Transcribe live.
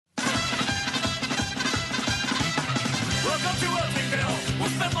Yelting Bill will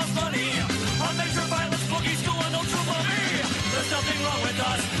spend most money on major violence, boogie school, and ultra money. There's nothing wrong with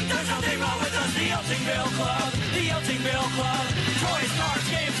us. There's nothing wrong with us. The Yelting Bill Club. The Yelting Bill Club. Toys, cards,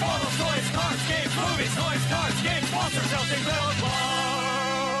 games, models, toys, cards, games, movies, toys, cards, games, sponsors, Yelting Bill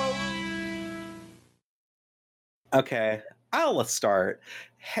Club. Okay, I'll start.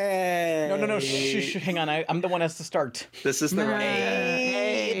 Hey. No. Shh. Hang on. I'm the one who has to start. This is the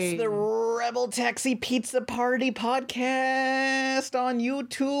It's the Rebel Taxi Pizza Party podcast on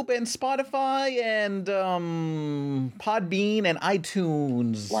YouTube and Spotify and Podbean and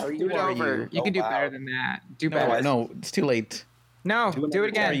iTunes. Why are you Do it over. You can do better than that. Do better. No, it's too late. No, do it Sorry,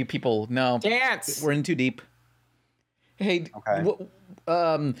 again. you people. No. Dance. We're in too deep. Hey, Okay.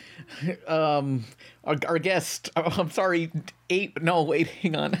 our guest. I'm sorry.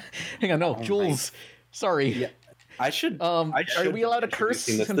 Hang on. No, Jules. Sorry. Yeah. I should. Are we allowed to curse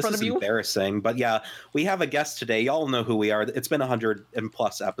in front of you? This is embarrassing, but yeah, we have a guest today. Y'all know who we are. It's been 100 and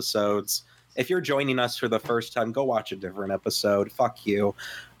plus episodes. If you're joining us for the first time, go watch a different episode. Fuck you,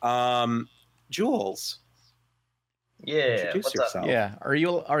 Jules. Yeah, Introduce what's yourself. up? Yeah. Are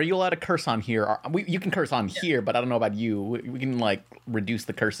you allowed to curse on here? You can curse on here, but I don't know about you. We can like reduce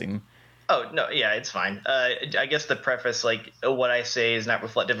the cursing. Oh no, yeah, it's fine. I guess the preface, like, what I say is not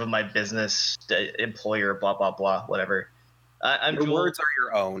reflective of my business, employer, blah blah blah, whatever. I'm Your Jules. words are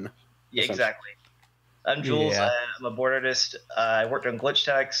your own. Yeah, exactly. I'm Jules. Yeah. I'm a board artist. I worked on Glitch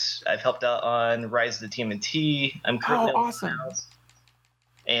Techs. I've helped out on Rise of the TMNT. I'm currently on awesome. House.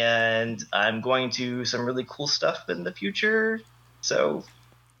 And I'm going to some really cool stuff in the future. So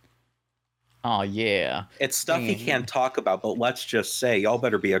Oh yeah. It's stuff he can't talk about, but let's just say y'all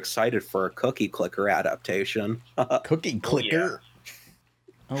better be excited for a Cookie Clicker adaptation. Cookie clicker.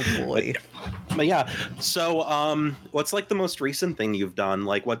 Oh boy. But yeah, so what's like the most recent thing you've done?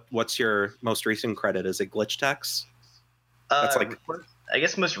 Like what's your most recent credit? Is it Glitch Techs? That's like I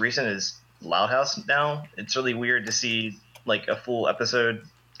guess most recent is Loud House now. It's really weird to see like a full episode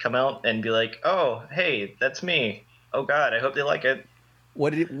come out and be like, oh, hey, that's me. Oh god, I hope they like it.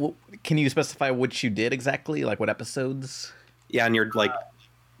 Can you specify what you did exactly? Like what episodes? yeah, and your like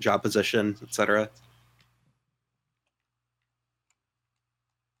job position, etc.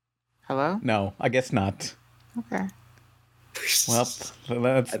 Hello? No, I guess not. Okay. Well,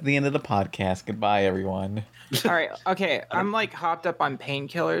 that's the end of the podcast. Goodbye, everyone. All right. Okay. I'm like hopped up on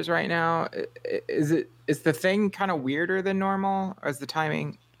painkillers right now. Is the thing kind of weirder than normal, or is the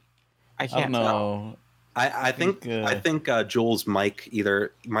timing? I I can't don't tell. know. I think Jules' mic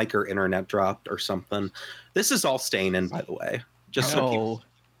or internet dropped or something. This is all staying in, by the way. Just so people, No,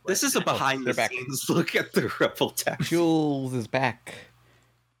 this is a behind the they're back. scenes look at the Rebel Tech. Jules is back.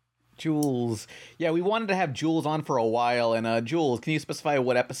 Jules. Yeah, we wanted to have Jules on for a while. And Jules, can you specify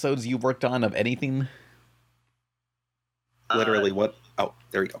what episodes you've worked on of anything? Literally, what? Oh,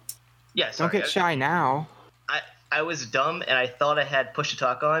 there you go. Yeah, Don't sorry. get shy now. I was dumb and I thought I had push to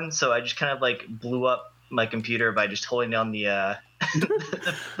talk on, so I just kind of like blew up my computer by just holding down the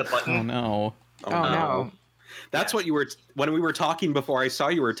the button. Oh no. Oh no. That's what you were when we were talking before. I saw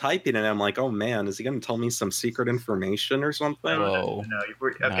you were typing, and I'm like, "Oh man, is he going to tell me some secret information or something?" Whoa. No, you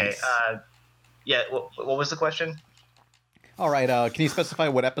were, okay. Nice. Yeah. What was the question? All right. Can you specify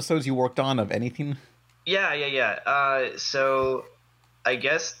what episodes you worked on of anything? Yeah. So I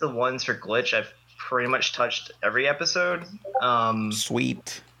guess the ones for Glitch, I've pretty much touched every episode.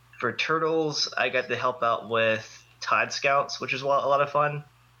 Sweet. For Turtles, I got to help out with Tide Scouts, which is a lot of fun.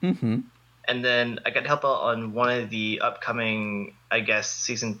 Mm-hmm. And then I got to help out on one of the upcoming, I guess,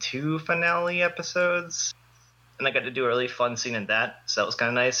 season 2 finale episodes. And I got to do a really fun scene in that, so that was kind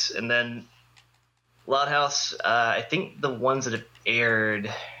of nice. And then Loud House, I think the ones that have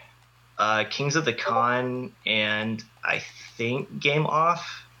aired, Kings of the Con and I think Game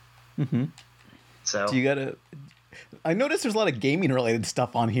Off. Mm-hmm. So Do you gotta? I noticed there's a lot of gaming related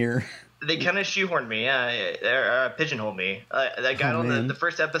stuff on here. they kind of shoehorned me, they pigeonholed me. I got on man. the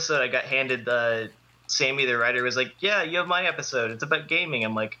first episode. I got handed Sammy, the writer, was like, "Yeah, you have my episode. It's about gaming."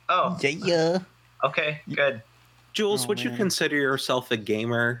 I'm like, "Oh, Yeah. okay, good." Jules, Oh, would you man. consider yourself a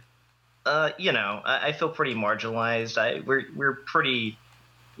gamer? I feel pretty marginalized. We're pretty,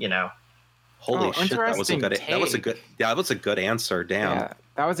 Holy shit, that was a good. interesting That was a take. good. Yeah, that was a good answer. Damn. Yeah,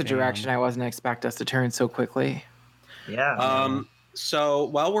 that was a direction I wasn't expect us to turn so quickly. yeah. So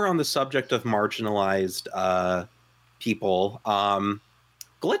while we're on the subject of marginalized people,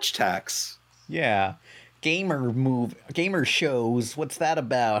 Glitch Techs. Yeah. Gamer shows. What's that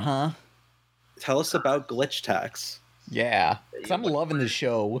about, huh? Tell us about Glitch Techs. Yeah. 'Cause I'm loving the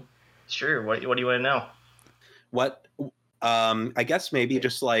show. Sure. What do you want to know? What? I guess maybe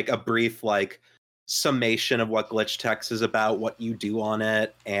just like a brief summation of what Glitch Text is about, what you do on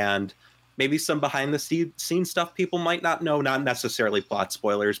it, and maybe some behind the scene stuff people might not know, not necessarily plot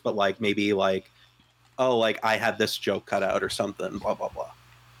spoilers, but like maybe like, oh, like I had this joke cut out or something, blah blah blah.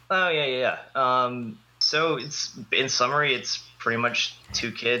 Oh yeah. So it's in summary, it's pretty much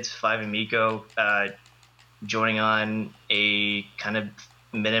two kids, Five and Miko, joining on a kind of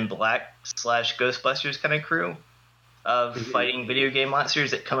Men in Black / Ghostbusters kind of crew of fighting video game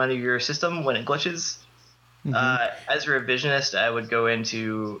monsters that come out of your system when it glitches. As a revisionist, I would go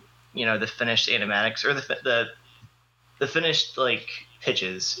into the finished animatics or the finished like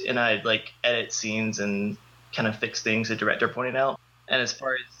pitches, and I'd like edit scenes and kind of fix things the director pointed out. And as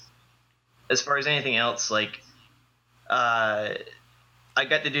far as anything else, like I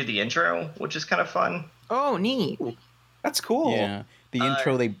got to do the intro, which is kind of fun. Oh, neat. That's cool. Yeah, the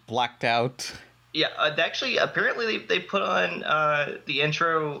intro they blacked out. Yeah, actually, apparently they put on the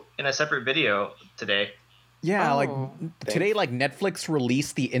intro in a separate video today. Yeah, like Oh. today, like Netflix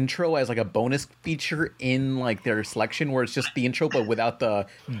released the intro as like a bonus feature in like their selection, where it's just the intro but without the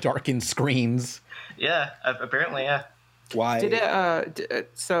darkened screens. Yeah, apparently, yeah. Why? Did it?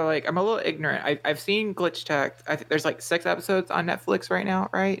 So like, I'm a little ignorant. I've seen Glitch Text. I think there's like 6 episodes on Netflix right now,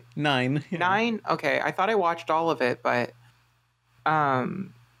 right? 9. Yeah. 9. Okay, I thought I watched all of it, but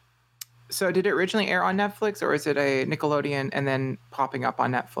so did it originally air on Netflix, or is it a Nickelodeon and then popping up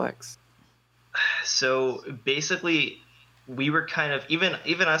on Netflix? So basically, we were kind of even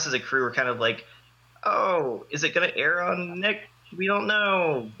us as a crew were kind of like, oh, is it gonna air on Nick? We don't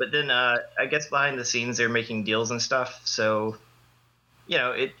know. But then I guess behind the scenes they're making deals and stuff. So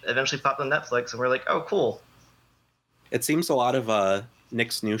it eventually popped on Netflix, and we're like, oh, cool. It seems a lot of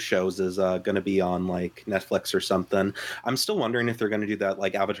Nick's new shows is going to be on like Netflix or something. I'm still wondering if they're going to do that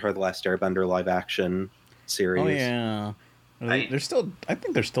like Avatar: The Last Airbender live action series. Oh yeah. They're still. I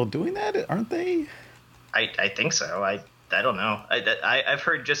think they're still doing that, aren't they? I think so. I don't know. I've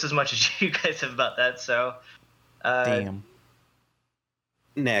heard just as much as you guys have about that. So Damn.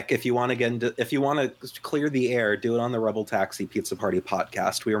 Nick, if you want to clear the air, do it on the Rebel Taxi Pizza Party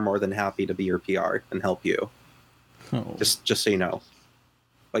podcast. We are more than happy to be your PR and help you. Oh. Just so you know.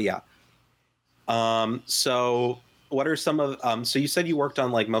 But yeah. So what are some of so you said you worked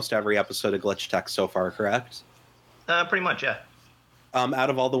on like most every episode of Glitch Text so far, correct? pretty much, yeah. Out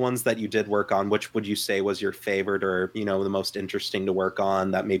of all the ones that you did work on, which would you say was your favorite or, the most interesting to work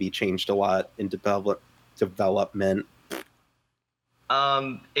on that maybe changed a lot in development?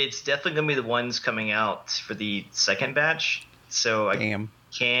 It's definitely going to be the ones coming out for the second batch. So I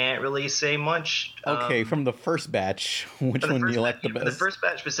can't really say much. Okay, from the first batch, which one do you like the best? For the first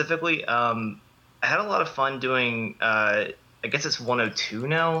batch specifically, I had a lot of fun doing, I guess it's 102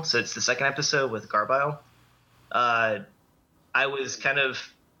 now, so it's the second episode with Garbile. I was kind of,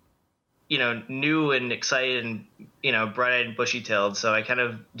 new and excited and, bright-eyed and bushy-tailed, so I kind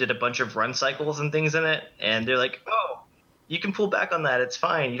of did a bunch of run cycles and things in it, and they're like, oh, you can pull back on that, it's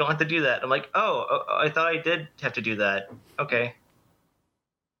fine, you don't have to do that. I'm like, oh, I thought I did have to do that. Okay.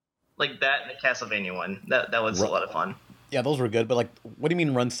 Like that and the Castlevania one. That was a lot of fun. Yeah, those were good, but what do you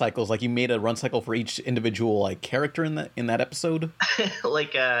mean run cycles? Like you made a run cycle for each individual character in that episode?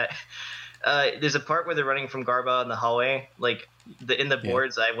 There's a part where they're running from Garba in the hallway. In the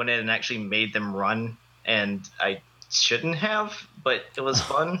boards, I went in and actually made them run, and I shouldn't have, but it was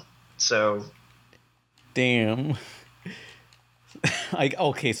fun. So, damn.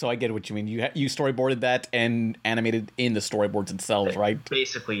 Okay, so I get what you mean. You storyboarded that and animated in the storyboards themselves, right?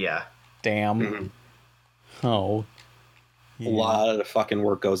 Basically, yeah. Damn. Mm-hmm. Oh. Yeah. A lot of fucking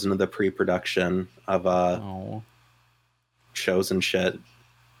work goes into the pre-production of shows and shit.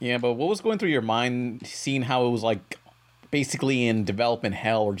 Yeah, but what was going through your mind seeing how it was basically in development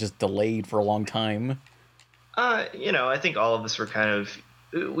hell or just delayed for a long time? I think all of us were kind of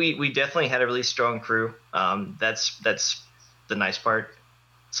we definitely had a really strong crew. That's the nice part.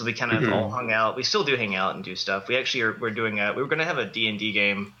 So we kind of all hung out. We still do hang out and do stuff. We actually we're doing we were going to have a D&D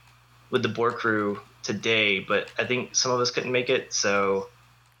game with the board crew today, but I think some of us couldn't make it, so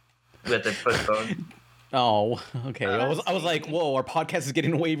we had to postpone. Oh, okay. I was like, whoa, our podcast is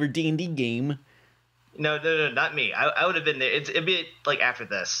getting away with your D&D game. No, not me. I would have been there. It'd be after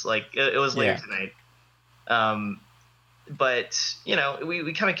this. It was later tonight. But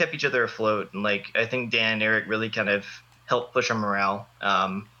we kind of kept each other afloat, and I think Dan and Eric really kind of helped push our morale.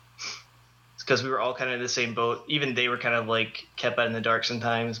 Because we were all kind of in the same boat. Even they were kind of kept out in the dark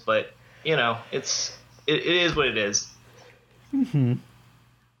sometimes, but it is what it is. Mm-hmm.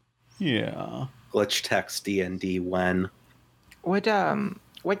 Yeah. Glitch Text D&D when? What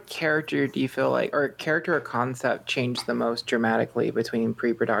character do you feel like, or character or concept changed the most dramatically between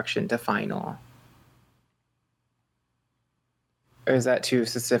pre-production to final? Or is that too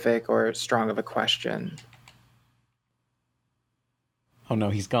specific or strong of a question? Oh no,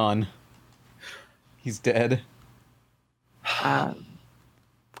 he's gone. He's dead.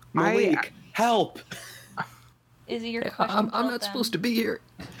 Malik, help! Izzy, your question. I'm not supposed to be here.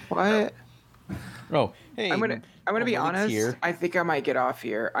 What? Oh, hey. I'm gonna be Malik's honest. here. I think I might get off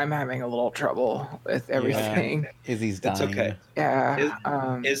here. I'm having a little trouble with everything. Izzy's dying. It's okay.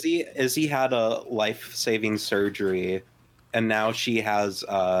 Yeah. Izzy had a life-saving surgery, and now she has.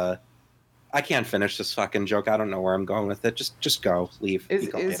 I can't finish this fucking joke. I don't know where I'm going with it. Just go, leave. You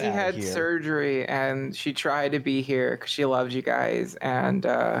go. Izzy outta had here. surgery, and she tried to be here because she loves you guys. And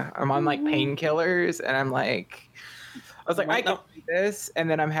I'm on like painkillers, and I'm like, I was like, I can do this, and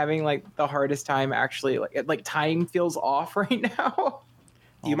then I'm having like the hardest time actually. Like time feels off right now.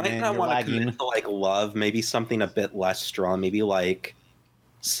 You might not you're want to lagging. commit to like love. Maybe something a bit less strong. Maybe like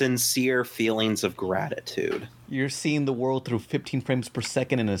sincere feelings of gratitude. You're seeing the world through 15 frames per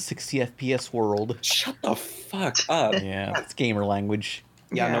second in a 60 FPS world. Shut the fuck up. Yeah, that's gamer language.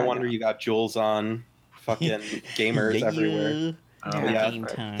 Yeah, Yeah. no wonder you got Jules on. Fucking gamers Yeah. everywhere. Yeah. Game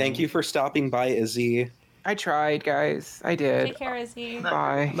time. Thank you for stopping by, Izzy. I tried, guys. I did. Take care, Izzy.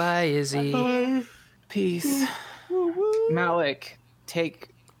 Bye. Bye, Izzy. Peace. Malik, take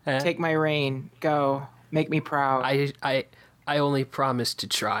my reign. Go. Make me proud. I only promised to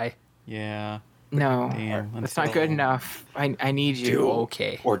try. Yeah. No, Damn, that's not good enough. I need you.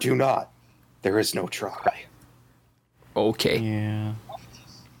 Okay. Or do not. There is no try. Okay. Yeah.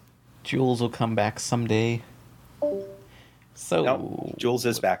 Jules will come back someday. So. No, Jules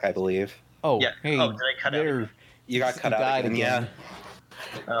is back, I believe. Oh, Yeah. hey. Oh, did I cut out? there. You got cut You out died again, yeah.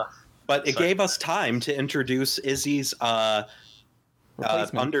 again. But it Sorry. gave us time to introduce Izzy's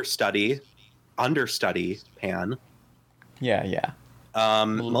Replacement. understudy, Pan, Yeah.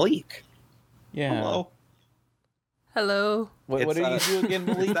 Malik. Yeah. Hello. Hello. What It's, do you do again,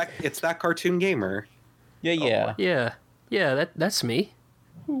 It's Malik? it's that cartoon gamer. Yeah. Yeah. That's me.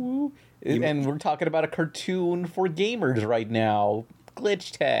 And we're talking about a cartoon for gamers right now.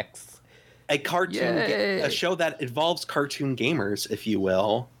 Glitch Text. A cartoon, Yay. a show that involves cartoon gamers, if you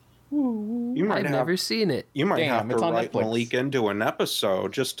will. You might I've have, never seen it. you might Damn, have to it's on write Netflix. Malik into an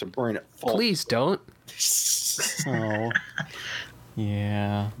episode just to bring it full. Please don't. Oh.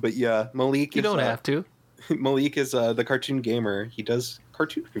 Yeah. But yeah, Malik. You is, don't have to. Malik is the cartoon gamer. He does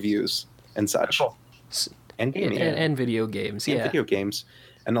cartoon reviews and such, Cool. and And, gaming, and video games. and Yeah. video games,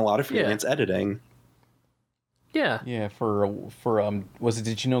 and a lot of Yeah. freelance editing. Yeah. Yeah, for was it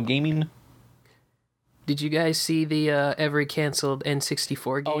Did You Know Gaming? Did you guys see the every canceled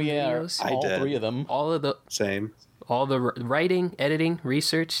N64 game videos? I all did. 3 of them. all the Same. writing, editing,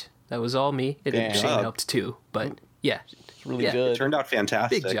 research. That was all me. It Damn. Shane helped too, but yeah. It's really Yeah. good. It turned out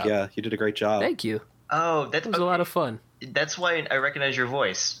fantastic. Big job. Yeah, you did a great job. Thank you. Oh, that's It was a lot of fun. That's why I recognize your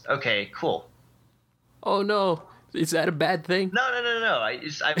voice. Okay, cool. Oh no, is that a bad thing? No. I've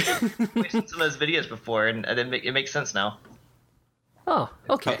watched some of those videos before, and it makes sense now. Oh,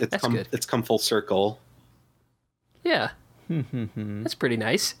 okay, that's good. It's come full circle. Yeah, that's pretty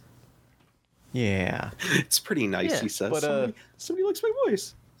nice. Yeah. It's pretty nice, Yeah, he says. but, somebody likes my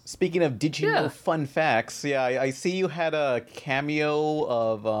voice. Speaking of Did You Yeah. Know fun facts, yeah, I see you had a cameo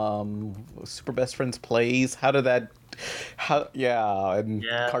of Super Best Friends Plays. How did that? And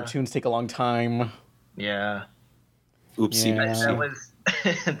Yeah. cartoons take a long time. Yeah, Oopsie. Yeah. that was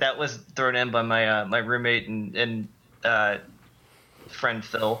that was thrown in by my my roommate and friend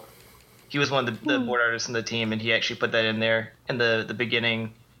Phil. He was one of the board artists on the team, and he actually put that in there in the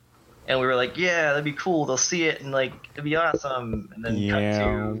beginning. And we were like, "Yeah, that'd be cool. They'll see it, and like it'd be awesome." And then cut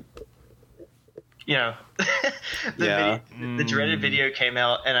to, the Yeah. the dreaded video came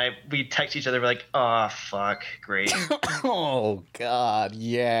out, and we text each other. We're like, "Oh fuck, great." Oh God,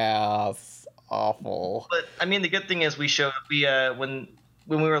 yeah, it's awful. But I mean, the good thing is we when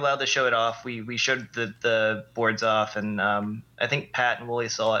we were allowed to show it off, we showed the boards off, and I think Pat and Wooly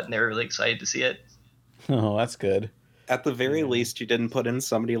saw it, and they were really excited to see it. Oh, that's good. At the very least, you didn't put in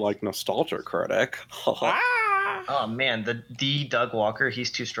somebody like Nostalgia Critic. Oh man, the Doug Walker, he's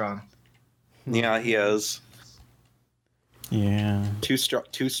too strong. Yeah, he is. Yeah. Too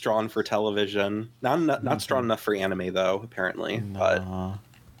strong for television. Not strong enough for anime though, apparently. But Nah.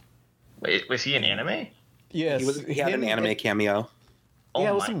 Wait, was he in anime? Yes, he had an anime cameo. Oh Yeah,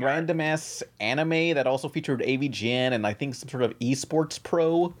 it was my some God. random ass anime that also featured AVGN and I think some sort of esports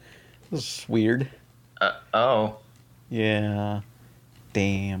pro. It was weird. Oh. Yeah.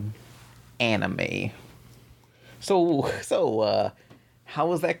 Damn. Anime. So, how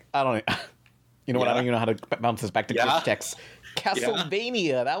was that? I don't know. You know what? I don't even know how to bounce this back to Yeah. Glitch Text.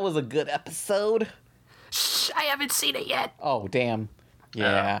 Castlevania. That was a good episode. Shh, I haven't seen it yet. Oh, damn.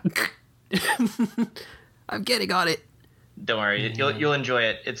 Yeah. I'm getting on it. Don't worry, you'll enjoy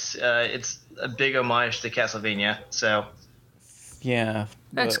it. It's a big homage to Castlevania. So Yeah.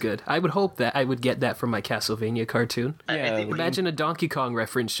 That's but- good. I would hope that I would get that from my Castlevania cartoon. Yeah. Imagine a Donkey Kong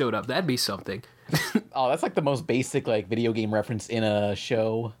reference showed up. That'd be something. Oh, that's like the most basic like video game reference in a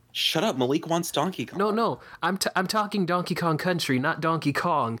show. Shut up, Malik wants Donkey Kong. No. I'm talking Donkey Kong Country, not Donkey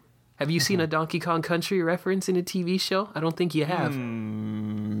Kong. Have you seen a Donkey Kong Country reference in a TV show? I don't think you have.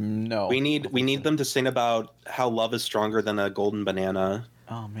 No. We need them to sing about how love is stronger than a golden banana.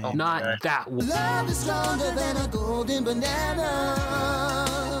 Oh man. Not that one. Love is stronger than a golden banana.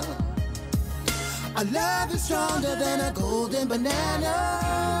 Our love is stronger than a golden banana.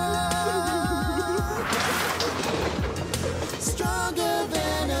 Stronger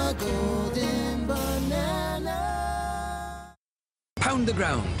than a golden banana. Pound the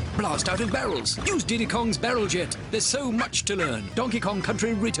ground, blast out of barrels, use Diddy Kong's barrel jet. There's so much to learn. Donkey Kong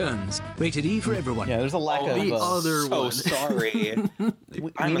Country returns. Rated E for everyone. Yeah, there's a lack of the other So one. sorry.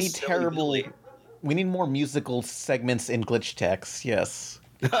 we I'm a need silly terribly Billy. we need more musical segments in glitch text. Yes.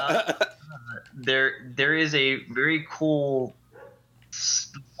 there is a very cool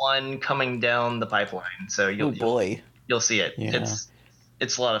one coming down the pipeline. So Oh you'll boy. you'll see it. Yeah.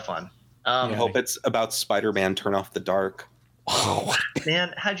 It's a lot of fun. I hope it's about Spider-Man Turn Off the Dark. Oh,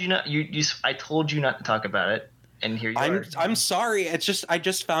 Man, how'd you not? You I told you not to talk about it, and here you are. I'm sorry. I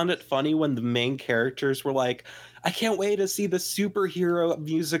just found it funny when the main characters were like, I can't wait to see the superhero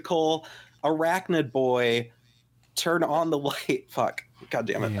musical Arachnid Boy turn on the light. Fuck. God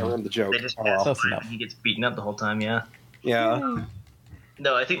damn it. Yeah. I ruined the joke. They just Oh, pass well. Close by enough. and he gets beaten up the whole time. Yeah. Yeah.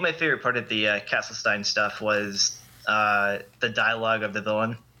 No, I think my favorite part of the Castlestein stuff was the dialogue of the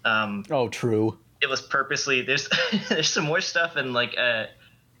villain. oh, true. It was purposely there's there's some more stuff in like an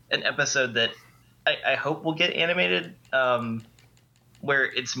episode that I hope will get animated, where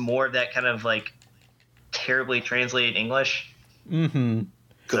it's more of that kind of like terribly translated English. Mm-hmm.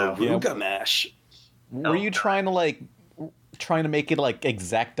 Go So- Gilgamesh. Were you trying to make it like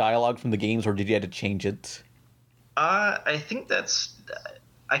exact dialogue from the games, or did you have to change it? I think that's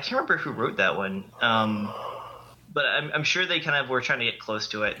I can't remember who wrote that one, but I'm sure they kind of were trying to get close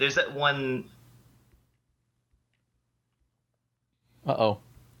to it. There's that one. Uh-oh.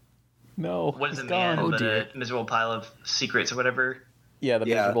 No. What is it's a gone. man Oh, but dear. a miserable pile of secrets or whatever? Yeah, the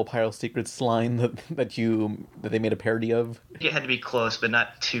Yeah. miserable Pyro Secrets line that they made a parody of. I think it had to be close, but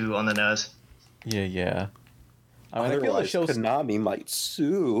not too on the nose. Yeah. I mean, I feel the Otherwise, show's Konami might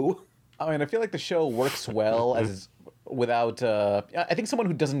sue. I feel like the show works well as without. I think someone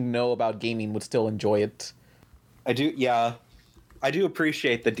who doesn't know about gaming would still enjoy it. I do, yeah. I do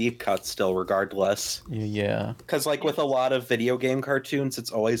appreciate the deep cuts still, regardless. Yeah. Because, like, with a lot of video game cartoons, it's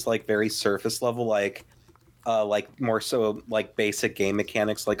always, like, very surface level, like more so, like, basic game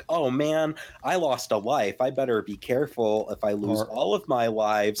mechanics, like, oh, man, I lost a life. I better be careful. If I lose Or- all of my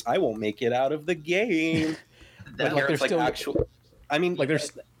lives, I won't make it out of the game. But Like, here they're it's, like, still- actual... I mean, Like they're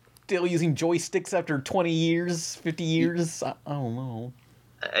still using joysticks after 20 years, 50 years. I don't know.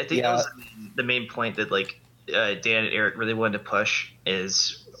 I think Yeah. that was the main point that like Dan and Eric really wanted to push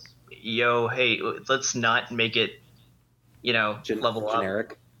is, hey, let's not make it, level up.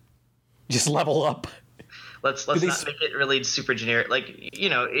 generic. Just level up. Let's they not make it really super generic. Like,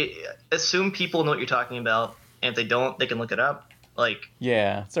 assume people know what you're talking about, and if they don't, they can look it up. Like,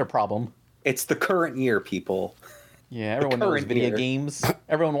 Yeah, it's their problem. It's the current year, people. Yeah, everyone knows current video year. games.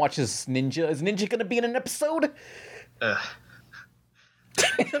 Everyone watches Ninja. Is Ninja gonna be in an episode? ugh.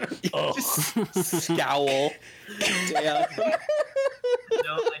 Just scowl. Damn. I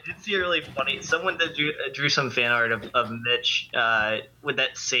did see a really funny. Someone that drew some fan art of Mitch with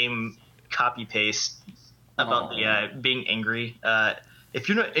that same copy paste about the being angry. If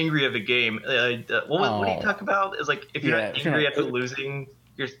you're not angry of a game, what do you talk about? Is like if you're Yeah, not if you're angry not- after losing,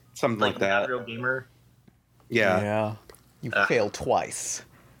 you're Something like not that. a real gamer. Yeah. You Ugh. failed twice.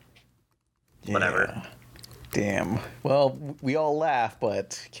 Whatever. Yeah. Damn. Well, we all laugh,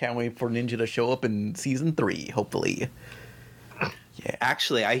 but can't wait for Ninja to show up in season 3, hopefully. Yeah.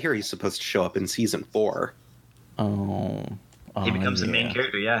 Actually, I hear he's supposed to show up in season 4. Oh. He becomes the main yeah.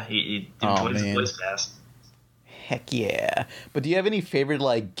 character. Yeah, he Oh, joins the man. voice cast. Heck yeah. But do you have any favorite,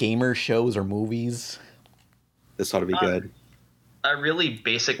 like, gamer shows or movies? This ought to be good. A really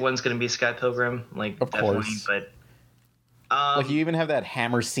basic one's gonna be Scott Pilgrim, like Of definitely. course. But Like, you even have that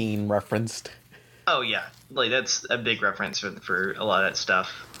hammer scene referenced. oh yeah, like that's a big reference for a lot of that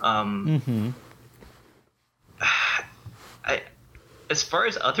stuff. Mm-hmm. As far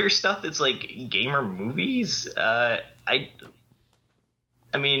as other stuff that's like gamer movies, I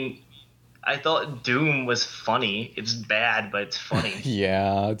mean, I thought Doom was funny. It's bad, but it's funny.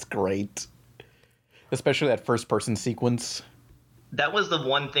 Yeah, it's great. Especially that first-person sequence. That was the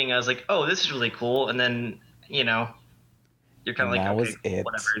one thing I was like, oh, this is really cool. And then, you're kind of And like, that okay, was it.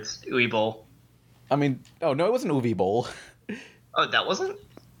 whatever. It's Uwe Boll. I mean, oh, no, it wasn't Uwe Boll. Oh, that wasn't?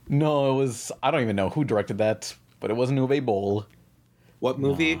 No, it was... I don't even know who directed that, but it wasn't Uwe Boll. What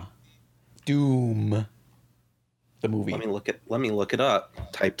movie? Doom. The movie. Let me look it up.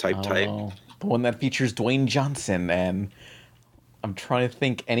 Type. The one that features Dwayne Johnson, and I'm trying to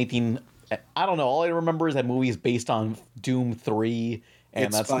think anything. I don't know. All I remember is that movie is based on Doom 3, and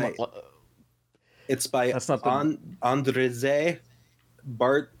It's that's by- not, It's by That's not the- Andrzej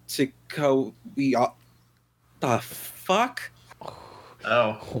Bartkowiak. The fuck?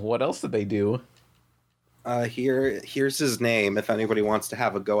 Oh. what else did they do? Here's his name. If anybody wants to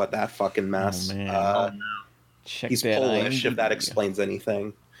have a go at that fucking mess. Oh, man. Check He's that Polish, if that IMDb. explains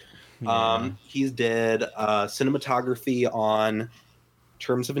anything. Yeah. He did cinematography on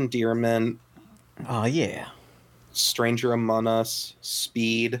Terms of Endearment, Oh yeah. Stranger Among Us,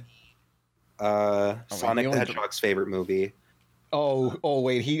 Speed, Sonic he the only Hedgehog's favorite movie. Oh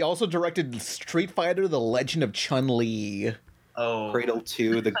wait. He also directed Street Fighter: The Legend of Chun-Li. Oh. Cradle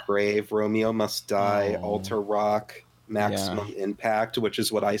 2, The Grave, Romeo Must Die, Oh. Alter Rock, Maximum Impact, which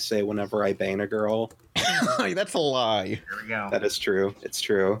is what I say whenever I bang a girl. That's a lie. There we go. That is true. It's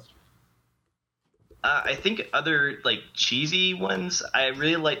true. I think other, cheesy ones, I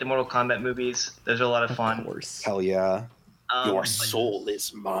really like the Mortal Kombat movies. Those are a lot of fun. Of course. Hell yeah. Your But soul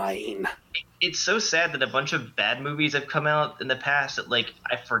is mine. It's so sad that a bunch of bad movies have come out in the past that,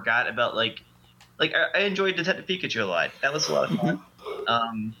 I forgot about, I enjoyed Detective Pikachu a lot. That was a lot of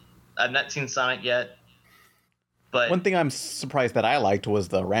fun. I've not seen Sonic yet. But One thing I'm surprised that I liked was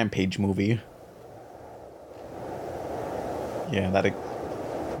the Rampage movie.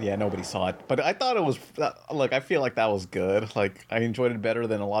 Yeah, nobody saw it, but I thought it was. I feel like that was good. I enjoyed it better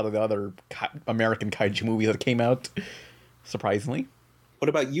than a lot of the other American kaiju movies that came out. Surprisingly. What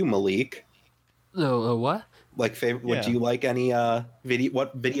about you, Malik? What? Favorite? Yeah. Do you like any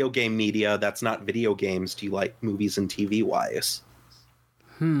video game media that's not video games? Do you like movies and TV wise?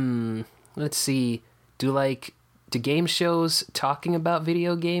 Let's see. Do game shows talking about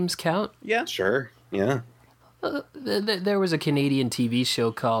video games count? Yeah. Sure. Yeah. There was a Canadian TV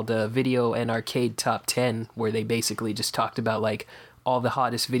show called Video and Arcade Top 10 where they basically just talked about all the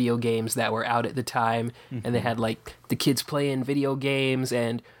hottest video games that were out at the time, and they had the kids playing video games,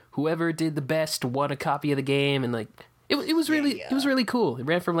 and whoever did the best won a copy of the game, and it was really cool. It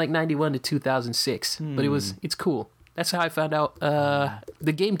ran from 91 to 2006, but it's cool. That's how I found out the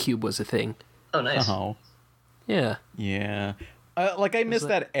GameCube was a thing. oh, nice. Oh. Yeah. Yeah. I missed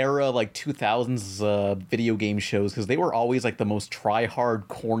that era, 2000s video game shows, because they were always the most try-hard,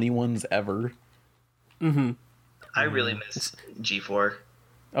 corny ones ever. I really miss G4.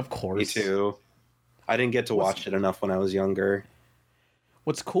 Of course. Me too. I didn't get to watch it enough when I was younger.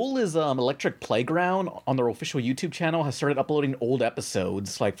 What's cool is Electric Playground on their official YouTube channel has started uploading old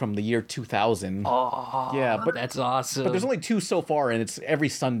episodes, from the year 2000. Oh, Yeah, but that's awesome. But there's only 2 so far, and it's every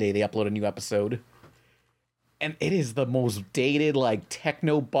Sunday they upload a new episode. And it is the most dated,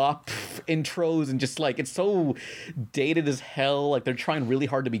 techno bop intros, and just it's so dated as hell. They're trying really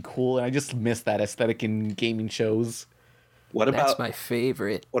hard to be cool, and I just miss that aesthetic in gaming shows. What That's about my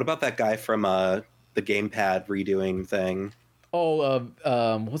favorite. What about that guy from the gamepad redoing thing? Oh,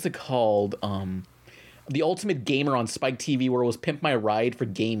 what's it called? The Ultimate Gamer on Spike TV, where it was Pimp My Ride for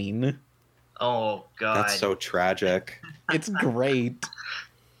gaming. Oh, God. That's so tragic. It's great.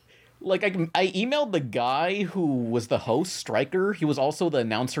 I emailed the guy who was the host, Stryker. He was also the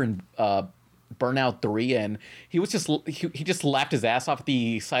announcer in Burnout 3, and he was he just laughed his ass off at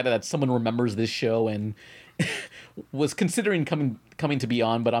the side of that someone remembers this show and was considering coming to be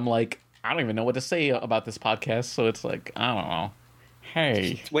on, but I'm I don't even know what to say about this podcast, so it's I don't know.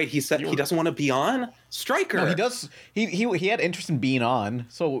 Hey. Wait, he said he doesn't want to be on? Stryker! No, he does. He had interest in being on,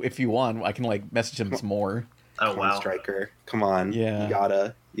 so if you want, I can like message him some more. Oh wow, Stryker! Come on, Yeah. you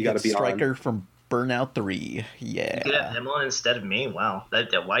gotta be Stryker on. from Burnout 3. Yeah. You could have him on instead of me. Wow,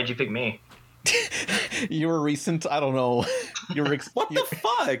 why'd you pick me? You were recent. I don't know. You were What the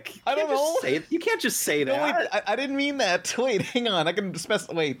fuck? I don't know. You can't just say No, that. wait, I didn't mean that. Wait, hang on. I can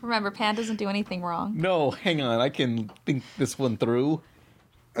wait. Remember, Pan doesn't do anything wrong. No, hang on. I can think this one through.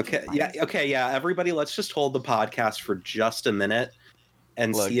 Okay, yeah. Everybody, let's just hold the podcast for just a minute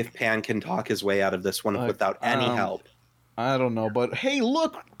and Look. see if Pan can talk his way out of this one without any help. I don't know, but hey,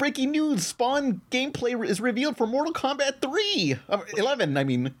 look! Breaking news: Spawn gameplay is revealed for Mortal Kombat 3. 11, I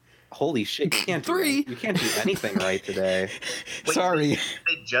mean. Holy shit! You can't do anything right today. Sorry.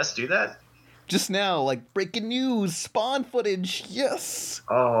 They just do that? just now, like breaking news, Spawn footage. Yes.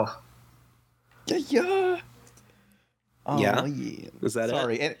 Oh, Yeah. Oh, Yeah? yeah. Is that it?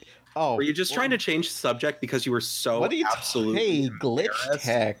 Sorry. And, oh, Were you just trying to change the subject because you were so what are you? absolutely Hey, glitch embarrassed?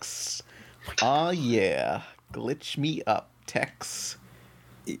 text. Oh yeah, glitch me up, Tex.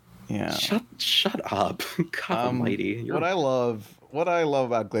 Yeah. Shut up. God almighty. What I love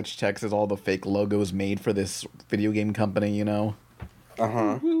about glitch text is all the fake logos made for this video game company. You know.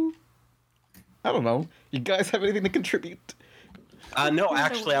 Uh-huh. I don't know. You guys have anything to contribute? No,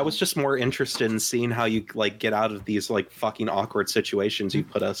 actually, I was just more interested in seeing how you like get out of these like fucking awkward situations you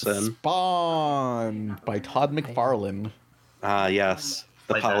put us in. Spawn by Todd McFarlane. Yes,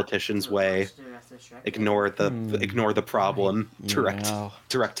 the Like that. politician's way. Ignore the problem. Direct Yeah. us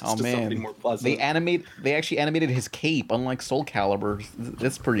Oh to something man, more pleasant. they actually animated his cape, unlike Soul Calibur.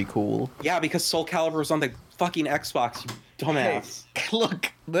 That's pretty cool. Yeah, because Soul Calibur was on the fucking Xbox. You dumbass.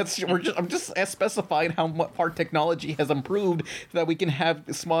 Look, I'm just specifying how far technology has improved that we can have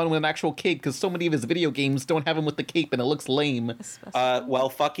Spawn with an actual cape, because so many of his video games don't have him with the cape and it looks lame. Well,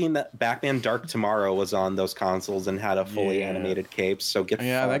 fucking Batman Dark Tomorrow was on those consoles and had a fully Yeah. animated cape. So get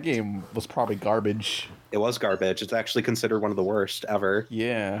Yeah, that fucked. game was probably garbage. It was garbage. It's actually considered one of the worst ever.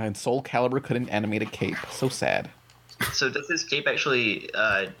 Yeah, and Soul Calibur couldn't animate a cape. So sad. so does his cape actually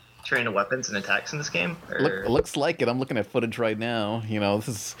turn into weapons and attacks in this game? Or... It looks like it. I'm looking at footage right now. You know,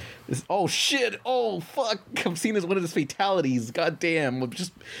 this. Oh shit! Oh fuck! I'm seeing as one of his fatalities. God damn!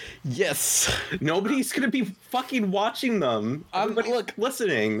 Yes. Nobody's gonna be fucking watching them. Everybody's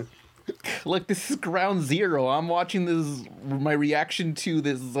listening. Look, this is ground zero. I'm watching my reaction to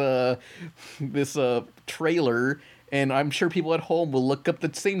this trailer, and I'm sure people at home will look up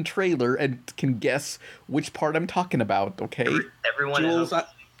the same trailer and can guess which part I'm talking about. Okay. Everyone Jules,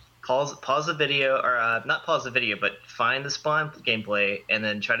 else, pause the video, or not pause the video, but find the Spawn gameplay and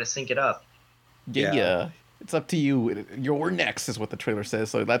then try to sync it up. Yeah. It's up to you. You're next is what the trailer says.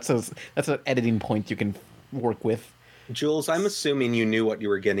 So that's an editing point you can work with. Jules, I'm assuming you knew what you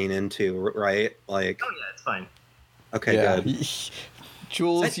were getting into, right? Like, Oh yeah, it's fine. okay, good.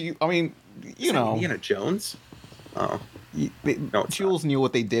 Jules, you know, Indiana Jones? Oh. No, it's Jules knew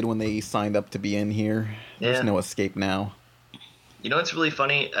what they did when they signed up to be in here. There's Yeah. no escape now. You know what's really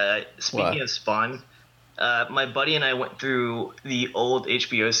funny? Speaking What? of Spawn, my buddy and I went through the old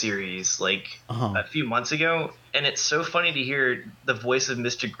HBO series like Uh-huh. a few months ago, and it's so funny to hear the voice of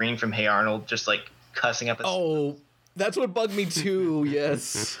Mr. Green from Hey Arnold just like cussing up. Oh, that's what bugged me too.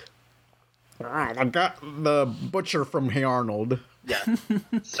 Yes. I got the butcher from Hey Arnold.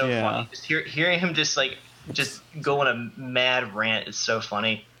 So Yeah. funny. Just hearing him just go on a mad rant is so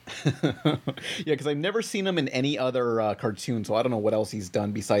funny. Yeah, because I've never seen him in any other cartoon, so I don't know what else he's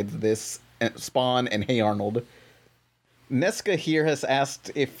done besides this, Spawn, and Hey Arnold. Nesca here has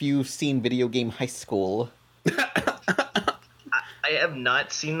asked if you've seen Video Game High School. I have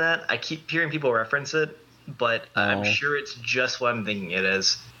not seen that. I keep hearing people reference it, but I'm sure it's just what I'm thinking it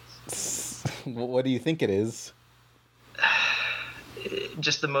is. What do you think it is?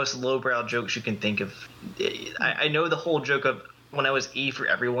 Just the most lowbrow jokes you can think of. I know the whole joke of when I was E for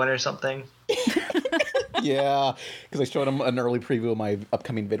everyone or something. Yeah, because I showed him an early preview of my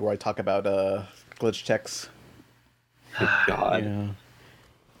upcoming vid where I talk about glitch checks. God.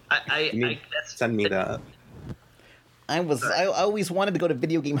 Yeah. Send me that. I always wanted to go to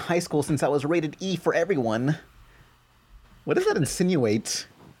Video Game High School since I was rated E for everyone. What does that insinuate?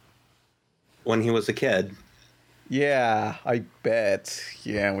 When he was a kid. Yeah, I bet.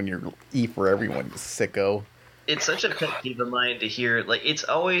 Yeah, when you're E for everyone, you sicko. It's such a pet peeve of mine to hear. Like, it's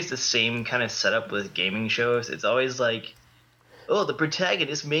always the same kind of setup with gaming shows. It's always like, oh, the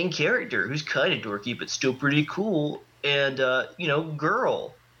protagonist main character who's kind of dorky but still pretty cool, and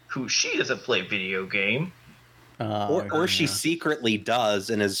girl who she doesn't play video game. Or she secretly does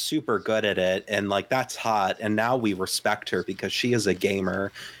and is super good at it, and like that's hot, and now we respect her because she is a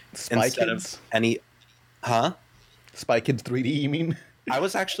gamer. Spy instead Kids? of any Spy Kids 3D, you mean? I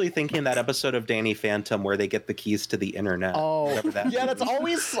was actually thinking that episode of Danny Phantom where they get the keys to the internet. Whatever that yeah, that's means.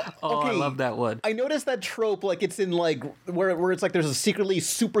 always Oh, okay. I love that one. I noticed that trope, like it's in like where it's like there's a secretly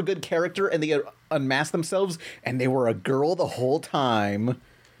super good character and they unmask themselves and they were a girl the whole time.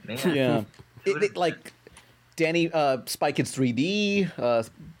 Man. Yeah, like Danny Spy Kids 3D,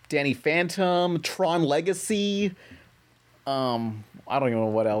 Danny Phantom, Tron Legacy. I don't even know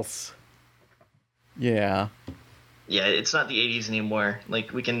what else. Yeah. Yeah, it's not the 80s anymore.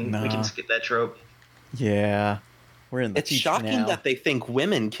 Like, we can skip that trope. Yeah. We're in the It's future shocking now. that they think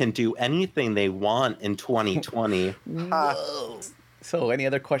women can do anything they want in 2020. Whoa. So, any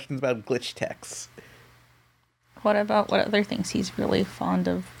other questions about glitch techs? What other things he's really fond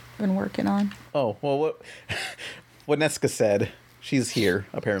of been working on. Oh, well, what Neska said. She's here,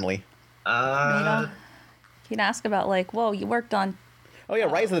 apparently. He'd ask about, like, whoa, you worked on Oh, yeah,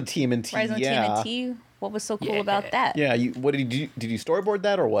 Rise of the TMNT. Rise of the TMNT. What was so cool about that? Yeah, what did you storyboard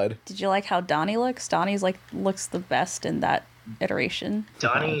that or what? Did you like how Donnie looks? Donnie's looks the best in that iteration.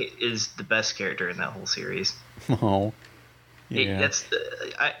 Donnie is the best character in that whole series. Oh, yeah.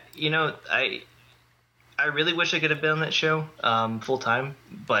 I really wish I could have been on that show full time,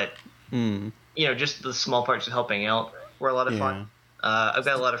 but just the small parts of helping out were a lot of fun. I've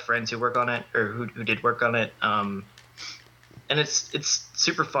got a lot of friends who work on it or who did work on it, and it's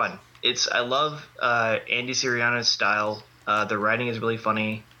super fun. I love Andy Siriano's style. The writing is really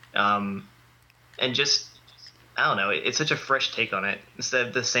funny, and just I don't know. It's such a fresh take on it instead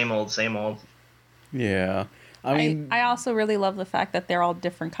of the same old. Yeah, I mean, I also really love the fact that they're all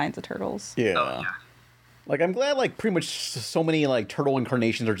different kinds of turtles. Yeah. Oh, yeah. Like, I'm glad, like, pretty much so many, like, turtle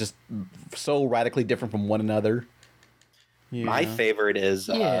incarnations are just so radically different from one another. Yeah. My favorite is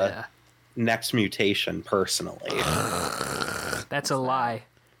Next Mutation, personally. That's a lie.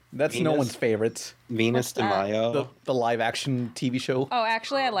 That's no one's favorite. Venus de Mayo. The live-action TV show. Oh,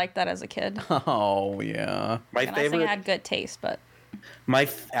 actually, I liked that as a kid. Oh, yeah. My And favorite... I think it had good taste, but... My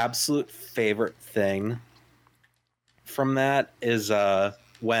absolute favorite thing from that is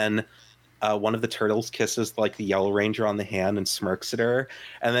when one of the turtles kisses like the Yellow Ranger on the hand and smirks at her,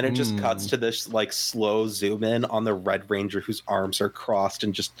 and then it just cuts to this like slow zoom in on the Red Ranger whose arms are crossed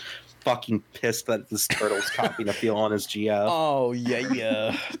and just fucking pissed that this turtle's copying a feel on his GF. Oh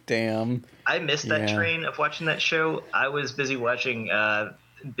yeah. Damn. I missed that train of watching that show. I was busy watching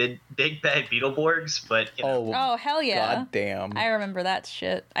Big Bad Beetleborgs, but Oh hell yeah! God damn. I remember that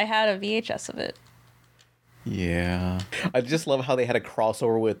shit. I had a VHS of it. Yeah. I just love how they had a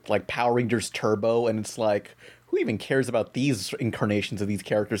crossover with like Power Rangers Turbo, and it's like, who even cares about these incarnations of these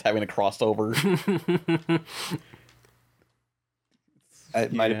characters having a crossover?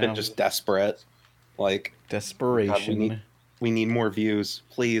 It might have been just desperate. Like desperation. God, we need more views.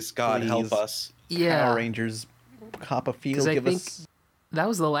 Please, God, help us. Yeah. Power Rangers cop a feel. I Give think us... that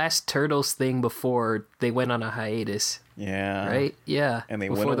was the last Turtles thing before they went on a hiatus. Yeah. Right? Yeah. And they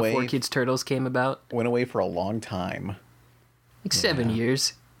before went away. the 4 Kids Turtles came about. Went away for a long time. Like 7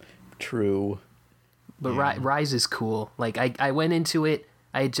 years. True. But Rise is cool. Like, I went into it,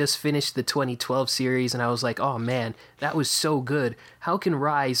 I had just finished the 2012 series, and I was like, oh man, that was so good. How can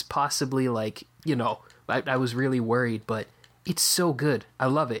Rise possibly, like, I was really worried, but it's so good. I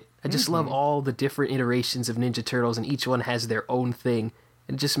love it. I just love all the different iterations of Ninja Turtles, and each one has their own thing.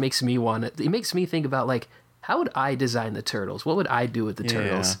 It just makes me it makes me think about, like, how would I design the Turtles? What would I do with the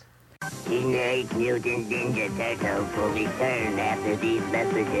Turtles? Teenage Mutant Ninja Turtles will return after these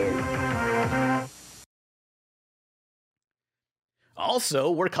messages. Also,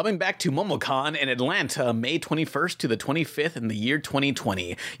 we're coming back to MomoCon in Atlanta, May 21st to the 25th in the year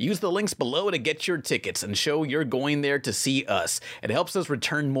 2020. Use the links below to get your tickets and show you're going there to see us. It helps us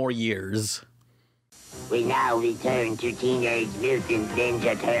return more years. We now return to Teenage Mutant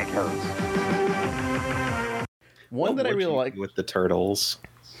Ninja Turtles. One that I really like with the turtles.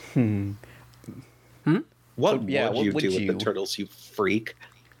 What would you do with the turtles, you freak?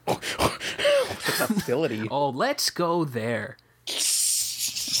 Hostility. Oh, let's go there.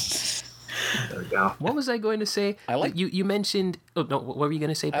 There we go. What was I going to say? I like you mentioned. Oh no, what were you going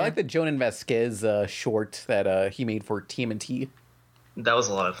to say? Pat? I like the Jonan Vasquez short that he made for TMNT. That was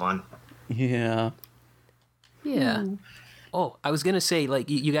a lot of fun. Yeah. Yeah. Oh, I was going to say, like,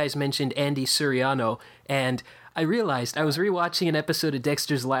 you guys mentioned Andy Suriano, and I realized I was rewatching an episode of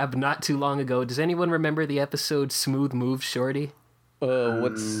Dexter's Lab not too long ago. Does anyone remember the episode Smooth Moves, Shorty?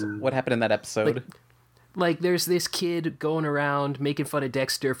 What happened in that episode? Like, there's this kid going around making fun of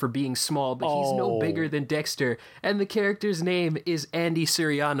Dexter for being small, but he's no bigger than Dexter, and the character's name is Andy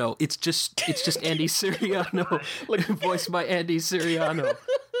Siriano. It's just Andy Siriano, like voiced by Andy Siriano.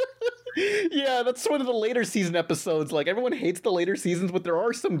 Yeah, that's one of the later season episodes. Like, everyone hates the later seasons, but there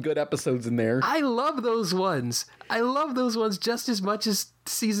are some good episodes in there. I love those ones. I love those ones just as much as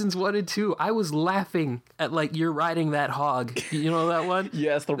seasons 1 and 2. I was laughing at, like, You're Riding That Hog. You know that one?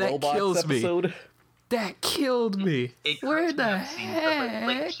 Yes, the robots episode. Me. That killed me. Where the heck?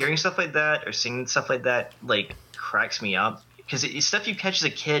 Like, hearing stuff like that or seeing stuff like that, like, cracks me up. Because it's stuff you catch as a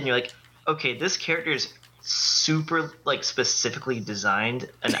kid and you're like, okay, this character is super, like, specifically designed,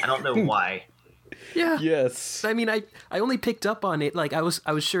 and I don't know why. Yeah. Yes. I mean, I only picked up on it, like, I was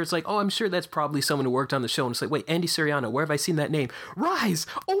sure, it's like, oh, I'm sure that's probably someone who worked on the show, and it's like, wait, Andy Siriano, where have I seen that name? Rise!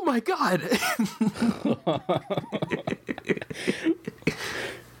 Oh my god!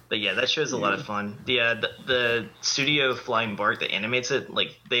 But Yeah, that show's a lot of fun. The studio Flying Bark that animates it,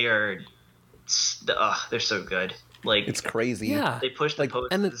 like they're so good. Like It's crazy. Yeah. they push the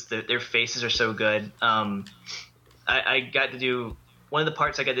poses. Their faces are so good. I got to do one of the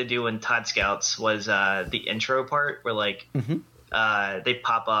parts I got to do in Todd Scouts was the intro part where like they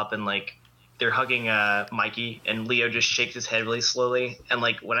pop up and like they're hugging Mikey and Leo just shakes his head really slowly, and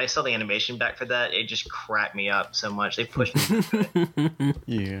like when I saw the animation back for that, it just cracked me up so much. They pushed me.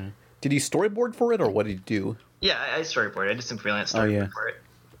 Yeah. Did you storyboard for it, or what did you do? Yeah, I storyboarded. I did some freelance storyboard for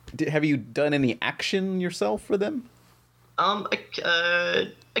it. Have you done any action yourself for them?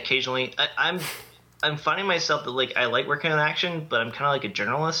 Occasionally. I'm finding myself that like I like working on action, but I'm kind of like a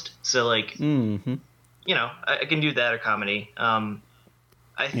journalist, so like you know I can do that or comedy.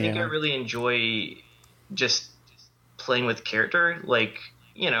 I think I really enjoy just playing with character. Like,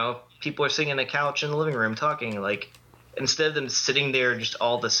 you know, people are sitting on a couch in the living room talking. Like, instead of them sitting there just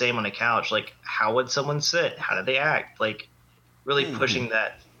all the same on a couch, like, how would someone sit? How do they act? Like, really pushing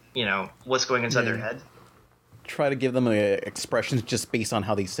that, you know, what's going inside their head. Try to give them expressions just based on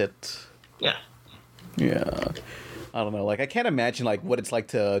how they sit. Yeah. Yeah. I don't know. Like, I can't imagine, like, what it's like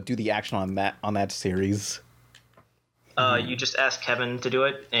to do the action on that series. You just ask Kevin to do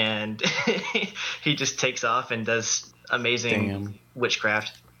it, and he just takes off and does amazing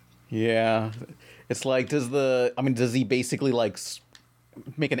witchcraft. Yeah, it's like does he basically like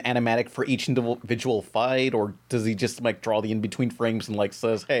make an animatic for each individual fight, or does he just like draw the in between frames and like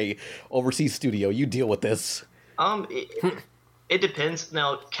says, "Hey, overseas studio, you deal with this"? It depends.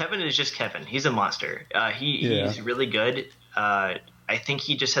 Now, Kevin is just Kevin. He's a monster. He's really good. I think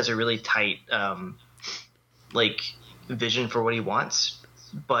he just has a really tight like vision for what he wants,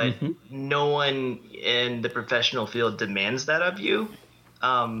 but no one in the professional field demands that of you.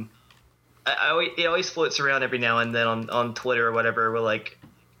 It always floats around every now and then on Twitter or whatever, where like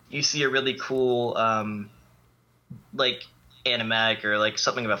you see a really cool like animatic or like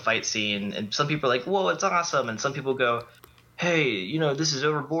something of a fight scene, and some people are like, "Whoa, it's awesome," and some people go, "Hey, you know, this is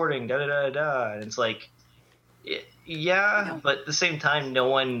overboarding, da da da da," and it's like, yeah, but at the same time, no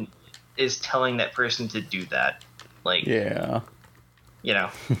one is telling that person to do that. Like, yeah, you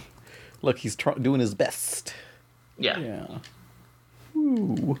know, look, he's doing his best. Yeah.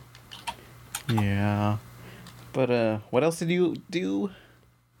 Ooh. Yeah. But what else did you do?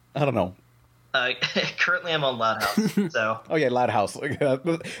 I don't know. Currently, I'm on Loud House. So. Oh yeah, Loud House. That's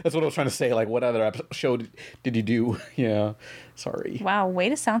what I was trying to say. Like, what other show did you do? Yeah. Sorry. Wow, way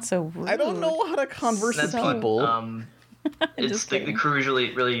to sound so rude. I don't know how to converse with people. It's the crew is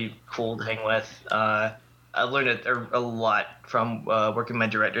really cool to hang with. I've learned a lot from working with my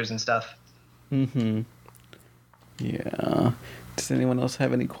directors and stuff. Mm-hmm. Yeah. Does anyone else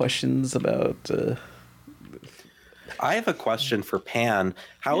have any questions about... I have a question for Pan.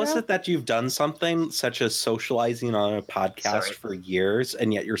 How is it that you've done something such as socializing on a podcast for years,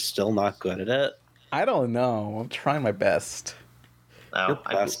 and yet you're still not good at it? I don't know. I'm trying my best. Your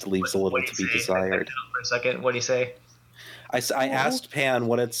best leaves a little to be desired. For a second, what do you say? I asked Pan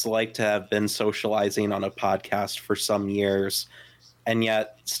what it's like to have been socializing on a podcast for some years, and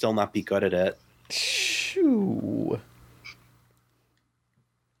yet still not be good at it. Shoo.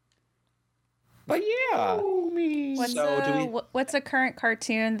 But yeah. What's a current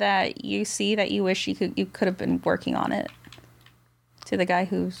cartoon that you see that you wish you could have been working on it? To the guy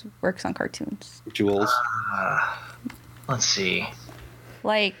who works on cartoons. Jules. Let's see.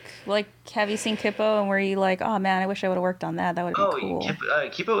 Like, have you seen Kippo, and were you like, oh man, I wish I would have worked on that? That would have been cool.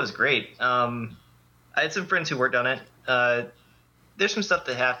 Kippo was great. I had some friends who worked on it. There's some stuff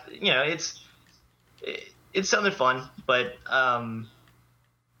that it sounded fun, but I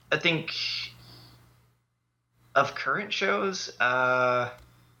think of current shows,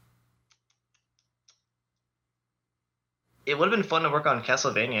 it would have been fun to work on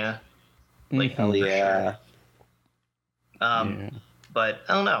Castlevania. Like, hell yeah. But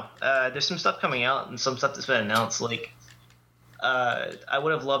I don't know. There's some stuff coming out and some stuff that's been announced. Like, I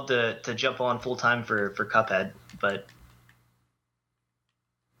would have loved to jump on full time for Cuphead, but.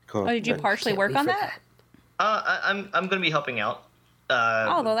 Cool. Oh, did you partially work on that? I'm going to be helping out.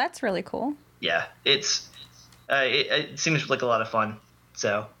 Well, that's really cool. Yeah, it seems like a lot of fun.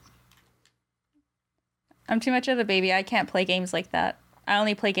 So. I'm too much of a baby. I can't play games like that. I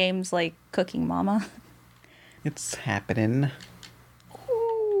only play games like Cooking Mama. It's happening.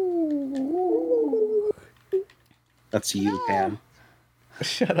 That's you, Pan.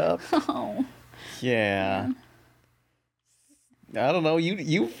 Shut up. Oh. Yeah. I don't know.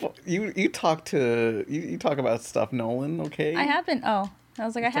 You talk about stuff, Nolan. Okay. I have been. Oh, I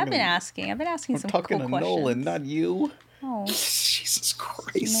was like, I have been asking. I've been asking some cool questions. I'm talking to Nolan, not you. Oh, Jesus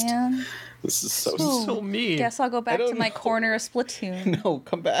Christ. man. This is so So mean. Guess I'll go back to don't my know. corner of Splatoon. No,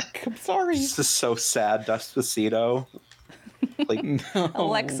 come back. I'm sorry. This is so sad. Despacito. Like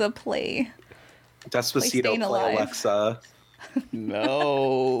Alexa, play. Despacito, Staying play Alive. Alexa.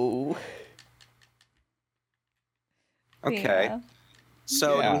 No. Okay. Yeah.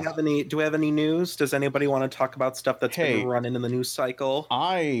 So Yeah. do we have any news? Does anybody want to talk about stuff that's Hey. been running in the news cycle?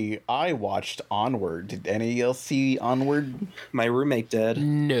 I watched Onward. Did any else see Onward? My roommate did.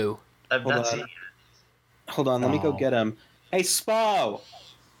 No. I've Hold not on. seen it. Hold on, let me go Oh. get him. Hey, Spo!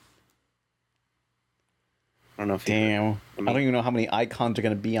 I don't know if he... Damn. I don't even know how many icons are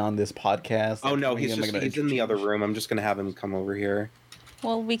going to be on this podcast. Oh no, he's Am I just gonna he's in the other interchange? room. I'm just gonna have him come over here.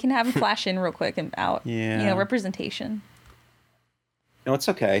 Well, we can have him flash in real quick and out. Yeah. You know, representation. No, it's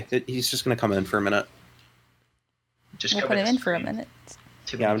okay. He's just gonna come in for a minute. Just We'll cover put him the in for a screen. minute.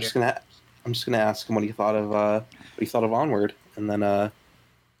 Too Yeah, many I'm just gonna ask him what he thought of Onward, and then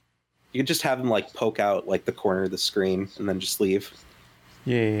you could just have him like poke out like the corner of the screen and then just leave.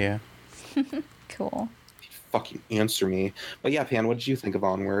 Yeah. Cool. Fucking answer me. But yeah, Pan, what did you think of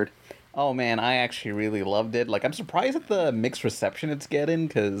Onward? Oh man, I actually really loved it. Like, I'm surprised at the mixed reception it's getting,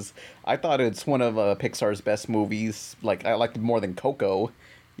 because I thought it's one of Pixar's best movies. Like, I liked it more than Coco.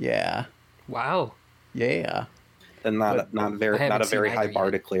 Yeah. Wow. Yeah. And not a I haven't very seen high either bar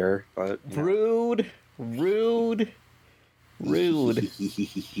yet. to clear, but Rude.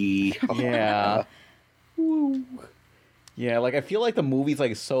 Yeah. Yeah, like, I feel like the movie's,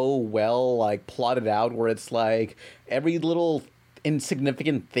 like, so well, like, plotted out, where it's, like, every little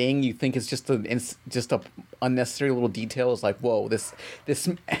insignificant thing you think is just a unnecessary little detail is like, whoa, this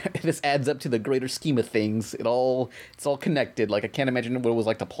this adds up to the greater scheme of things. It's all connected. Like, I can't imagine what it was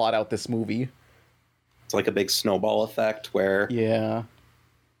like to plot out this movie. it's like a big snowball effect where Yeah.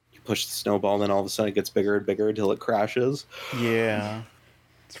 you push the snowball and then all of a sudden it gets bigger and bigger until it crashes. Yeah.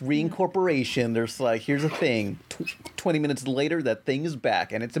 It's reincorporation. There's like, here's the thing. 20 minutes later, that thing is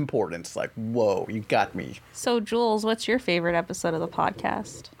back, and it's important. It's like, whoa, you got me. So, Jules, what's your favorite episode of the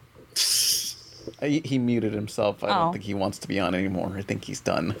podcast? He muted himself. I Oh. don't think he wants to be on anymore. I think he's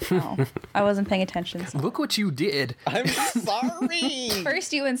done. Oh, I wasn't paying attention. So. Look what you did. I'm sorry.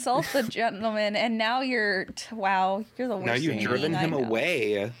 First, you insult the gentleman, and now you're wow, you're the worst. Now you've human driven being I him know.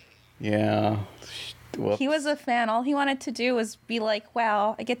 away. Yeah. Whoops. He was a fan. All he wanted to do was be like,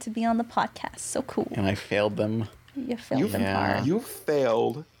 "Wow, I get to be on the podcast. So cool." And I failed them. You failed them Yeah. hard. You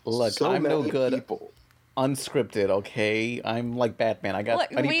failed. Look, so I'm no many good. people. Unscripted, okay? I'm like Batman. I Look,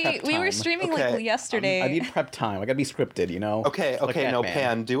 need prep we were time. streaming Okay, like yesterday. I need prep time. I gotta be scripted, you know? Okay, Like no, Batman.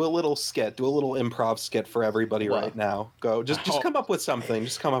 Pan, do a little skit. Do a little improv skit for everybody What? right now. Go. Just Oh. come up with something.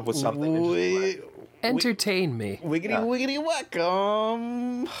 Just come up with something. and just do it. Entertain me. Wiggity Yeah. wiggity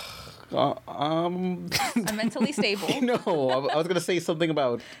welcome. I'm mentally stable. No, I was gonna say something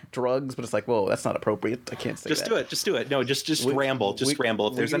about drugs, but it's like, whoa, that's not appropriate. I can't say Just that. do it. Just do it. No, just ramble. Just ramble.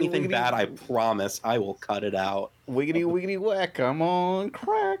 If there's wiggity, anything wiggity. bad, I promise I will cut it out. Wiggity wiggity whack, I'm on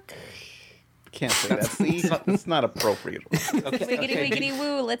crack. Can't say that. See, it's not appropriate. Wiggity wiggity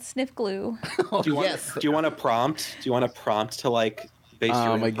woo. Let's sniff glue. Oh, Do you want? yes. Do you want a prompt? Do you want a prompt to like base your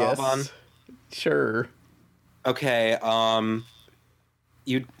I improv guess. on? Sure. Okay.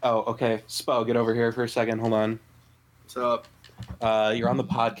 You. Oh, okay. Spo, get over here for a second. Hold on. What's up? You're on the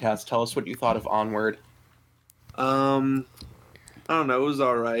podcast. Tell us what you thought of Onward. I don't know. It was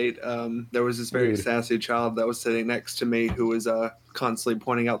all right. There was this very Rude. sassy child that was sitting next to me who was constantly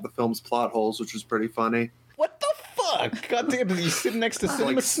pointing out the film's plot holes, which was pretty funny. What the fuck? God damn, did you sit next to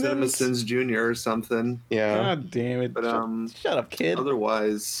Cinema Like Cinema Sins? Sins Jr. or something. Yeah. God damn it. But Shut up, kid.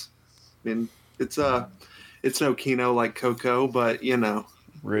 otherwise, I mean, it's no Kino like Coco, but you know,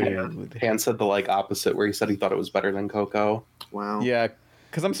 Rude. Pan said the like opposite, where he said he thought it was better than Coco. wow. Yeah,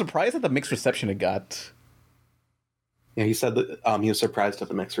 because I'm surprised at the mixed reception it got. Yeah, he said that he was surprised at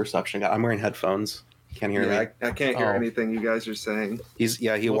the mixed reception. I'm wearing headphones. Can't hear me. Yeah, I can't hear Oh. anything you guys are saying. He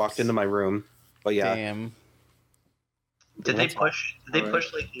Whoops. walked into my room. But yeah, Damn. Did they push? Did they Alright.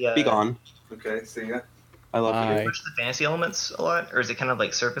 push like the? be gone. Okay, see ya. I love Bye. you. Push the fantasy elements a lot, or is it kind of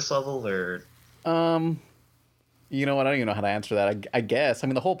like surface level, or? You know what? I don't even know how to answer that. I guess. I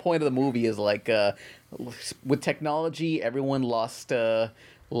mean, the whole point of the movie is like, with technology, everyone lost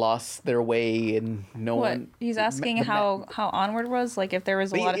their way, and no What? one. He's asking how Onward was, like if there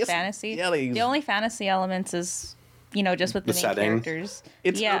was a lot of Yes, fantasy. yeah, The only fantasy elements is, just with the, The main setting. characters.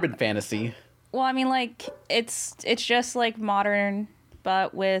 It's yeah. urban fantasy. Well, I mean, like it's just like modern,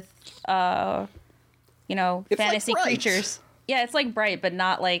 but with It's fantasy like Bright. creatures. Yeah, it's like Bright, but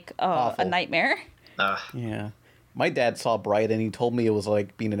not like a Awful. nightmare. Yeah. My dad saw Bright and he told me it was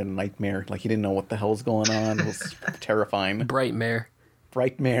like being in a nightmare. Like he didn't know what the hell was going on. It was terrifying. Brightmare.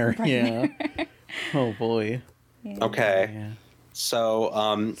 Brightmare, yeah. Oh boy. Yeah. Okay. Yeah.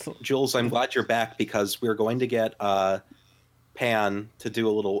 So, Jules, I'm glad you're back because we're going to get Pan to do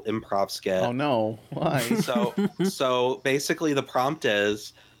a little improv skit. Oh no. Why? So basically the prompt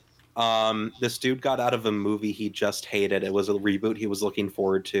is this dude got out of a movie he just hated. It was a reboot he was looking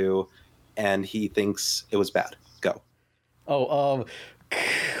forward to, and he thinks it was bad. Go. Oh,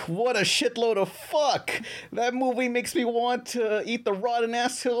 what a shitload of fuck! That movie makes me want to eat the rotten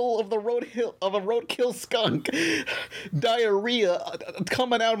asshole of a roadkill skunk. Diarrhea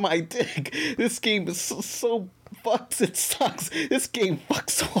coming out of my dick. This game is so fucks. It sucks. This game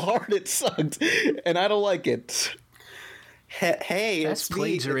fucks so hard it sucks, and I don't like it. Hey, That's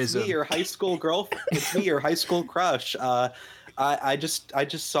plagiarism. It's me, your high school girlfriend. It's me, your high school crush. I just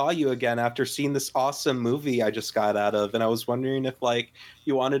saw you again after seeing this awesome movie I just got out of, and I was wondering if like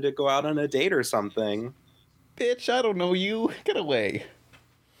you wanted to go out on a date or something. Bitch, I don't know you. Get away.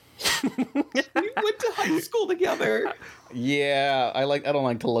 We went to high school together. Yeah, I don't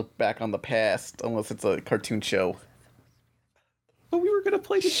like to look back on the past unless it's a cartoon show. But we were gonna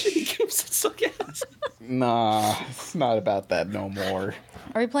play the shitty games that suck ass. Nah, it's not about that no more.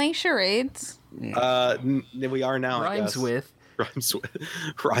 Are we playing charades? We are now. Rhymes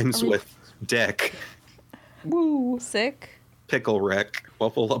with Dick. Woo, sick. Pickle Rick.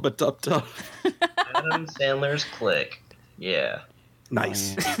 Wubble lubba dub dub. Adam Sandler's Click. Yeah.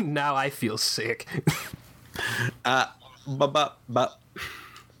 Nice. Now I feel sick. That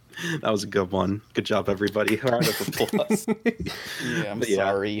was a good one. Good job, everybody. Round of applause. Yeah, I'm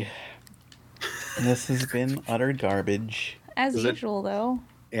sorry. This has been utter garbage. As usual, though.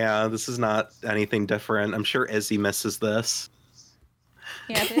 Yeah, this is not anything different. I'm sure Izzy misses this.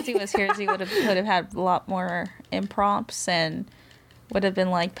 Yeah, if Izzy was here, Izzy would have had a lot more imprompts and would have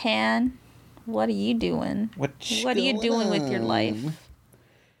been like, Pan, what are you doing? What are you doing with your life?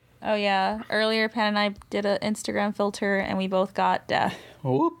 Oh, yeah. Earlier, Pan and I did an Instagram filter, and we both got death.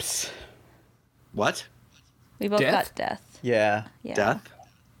 Oops. What? We both got death. Yeah. Death?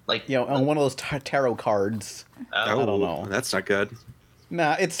 Like, you know, on one of those tarot cards. I don't know. That's not good.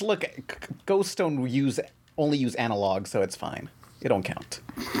 Nah, it's Ghosts don't only use analog, so it's fine. It don't count.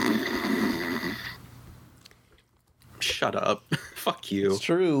 Shut up. Fuck you. It's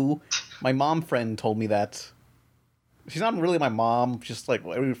true. My mom friend told me that. She's not really my mom. Just like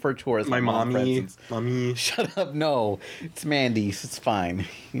I refer to her as my mommy. Mommy. Shut up. No, it's Mandy's. It's fine.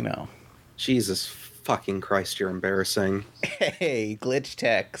 You know. Jesus fucking Christ, you're embarrassing. Hey, glitch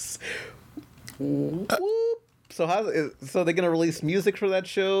techs. Whoop. So so they're gonna release music for that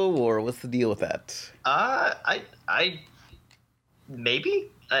show, or what's the deal with that? I maybe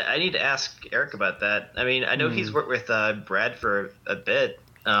I need to ask Eric about that. I mean, I know he's worked with Brad for a bit.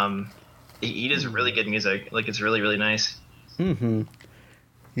 He does really good music. Like, it's really, really nice. Mm-hmm.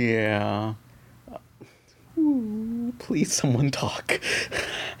 Yeah. Ooh, please, someone talk.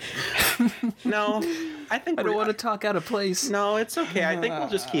 No, I think I don't want to talk out of place. No, it's okay. I think we'll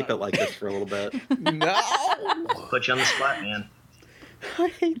just keep it like this for a little bit. No. Put you on the spot, man. I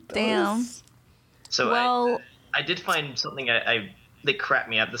hate those. Damn. So I did find something that cracked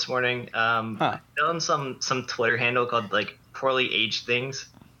me up this morning. I found some Twitter handle called like Poorly Aged Things.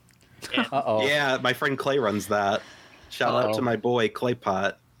 Uh-oh. Yeah, my friend Clay runs that. Shout out to my boy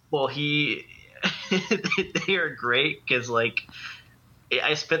Claypot. Well, they are great because like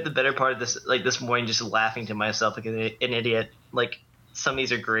I spent the better part of this morning just laughing to myself like an idiot. Like, some of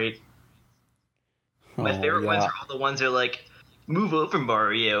these are great. My favorite ones are all the ones that are like, move over,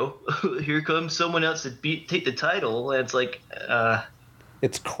 Mario. Here comes someone else to take the title. And it's like,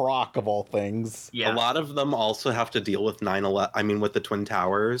 It's Croc of all things. Yeah. A lot of them also have to deal with 9/11. I mean, with the Twin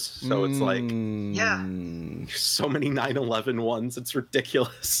Towers. So it's like, yeah, there's so many 9/11 ones. It's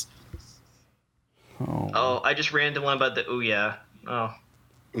ridiculous. Oh, I just ran into one about the Ouya. Oh.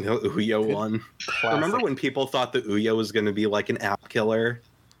 The Ouya one. Classic. Remember when people thought the Ouya was going to be like an app killer?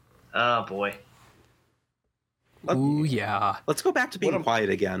 Oh boy. Ooh, yeah. Let's go back to being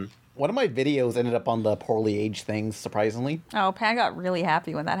quiet again. One of my videos ended up on the Poorly Aged Things, surprisingly. Oh, Pan got really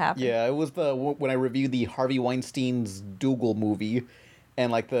happy when that happened. Yeah, it was when I reviewed the Harvey Weinstein's Dougal movie.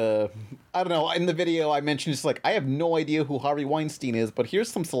 And like I don't know, in the video I mentioned just like, I have no idea who Harvey Weinstein is, but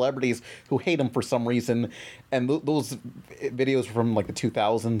here's some celebrities who hate him for some reason. And those videos were from like the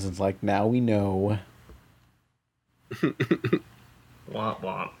 2000s. It's like, now we know. Womp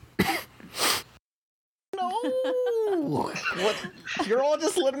womp. No. No! What? You're all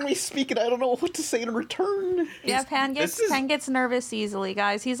just letting me speak and I don't know what to say in return. Yeah, Pan gets nervous easily,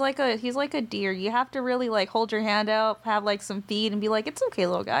 guys. He's like a deer. You have to really like hold your hand out, have like some feed, and be like, "It's okay,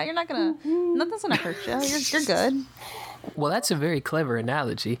 little guy. You're not gonna, nothing's gonna hurt you. You're good." Well, that's a very clever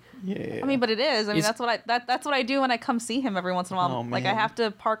analogy. Yeah. I mean, but it is. I mean, that's what I do when I come see him every once in a while. Oh, like, I man. have to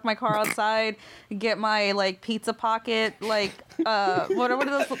park my car outside, get my like pizza pocket, like what are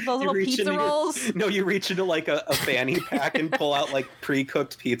those little pizza rolls? No, you reach into like a fanny pack and pull out like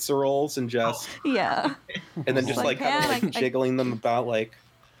pre-cooked pizza rolls and just Yeah. and then just Like, like kind of Pan, like jiggling them about like,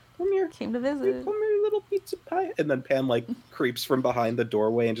 come here, Came to visit. come here, little pizza pie. And then Pan like creeps from behind the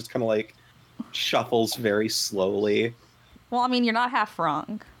doorway and just kind of like shuffles very slowly. Well, I mean, you're not half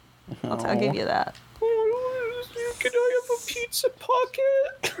wrong. I'll give you that. Can I have a pizza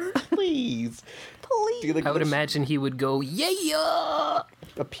pocket? Please. Please. I would imagine he would go, yeah!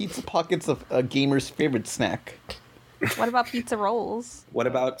 A pizza pocket's a gamer's favorite snack. What about pizza rolls? What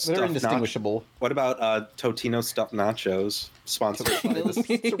about They're stuffed indistinguishable. What about Totino stuffed nachos? Sponsored by the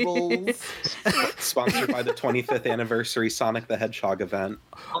Pizza rolls. sponsored by the 25th anniversary Sonic the Hedgehog event.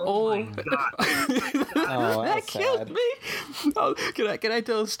 Oh, my God. Oh, that that's killed sad. me. Oh, can I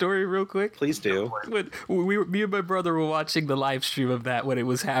tell a story real quick? Please do. When me and my brother were watching the live stream of that when it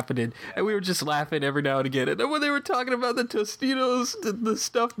was happening, and we were just laughing every now and again. And then when they were talking about the Tostitos, the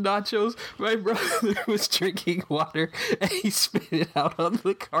stuffed nachos, my brother was drinking water and he spit it out on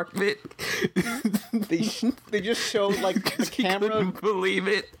the carpet. They just showed like the camera. Couldn't believe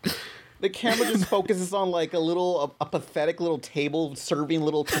it. The camera just focuses on like a pathetic little table serving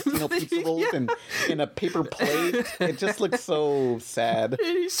little Tostino pizza rolls in a paper plate. It just looks so sad.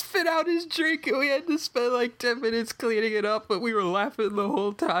 And he spit out his drink, and we had to spend like 10 minutes cleaning it up, but we were laughing the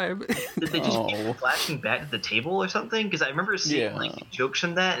whole time. Did they just keep flashing back to the table or something? Because I remember seeing like jokes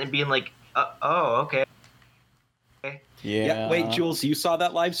from that and being like, "Oh, okay." Yeah. Wait, Jules, you saw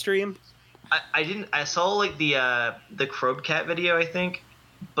that live stream? I didn't. I saw like the Crowdcat video, I think,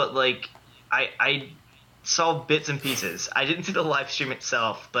 but like I saw bits and pieces. I didn't see the live stream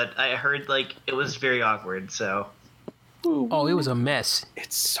itself, but I heard like it was very awkward. So. Oh, it was a mess.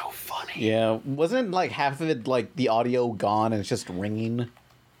 It's so funny. Yeah, wasn't like half of it like the audio gone and it's just ringing?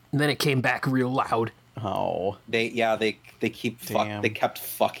 And then it came back real loud. Oh, they kept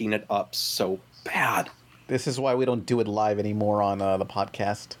fucking it up so bad. This is why we don't do it live anymore on the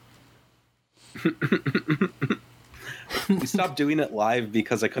podcast. We stopped doing it live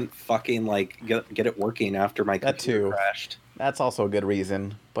because I couldn't fucking like get it working after my computer crashed. That's also a good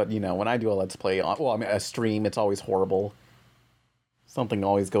reason. But you know, when I do a Let's Play, a stream, it's always horrible. Something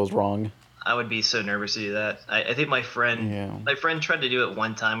always goes wrong. I would be so nervous to do that. I think my friend tried to do it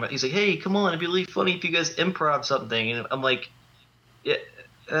one time. He's like, "Hey, come on, it'd be really funny if you guys improv something." And I'm like,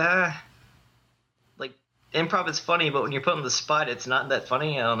 "Yeah, like improv is funny, but when you're put on the spot, it's not that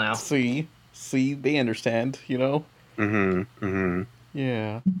funny." I don't know. See, they understand, you know.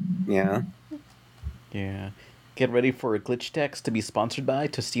 Yeah. Get ready for a glitch text to be sponsored by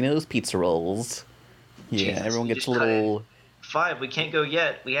Tostino's Pizza Rolls. Yeah, Jesus, everyone you gets just a little. 5, we can't go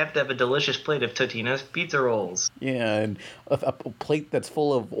yet. We have to have a delicious plate of Totino's pizza rolls. Yeah, and a plate that's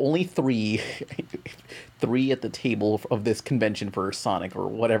full of only 3 at the table of this convention for Sonic, or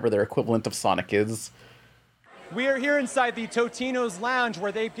whatever their equivalent of Sonic is. We are here inside the Totino's Lounge,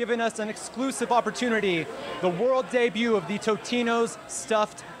 where they've given us an exclusive opportunity, the world debut of the Totino's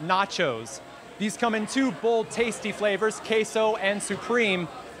Stuffed Nachos. These come in 2 bold, tasty flavors, queso and supreme.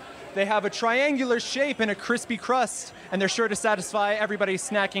 They have a triangular shape and a crispy crust, and they're sure to satisfy everybody's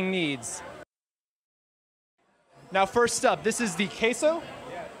snacking needs. Now, first up, this is the queso.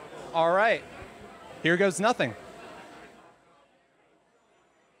 All right, here goes nothing.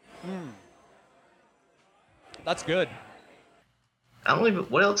 That's good. I don't even.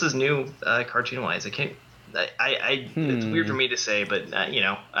 What else is new, cartoon-wise? I can't. It's weird for me to say, but you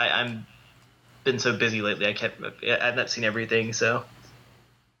know, I'm been so busy lately. I've not seen everything. So.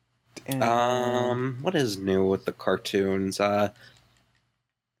 What is new with the cartoons?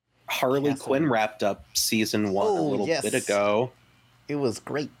 Harley Quinn wrapped up season 1 a little bit ago. It was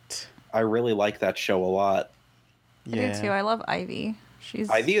great. I really like that show a lot. I do too. I love Ivy.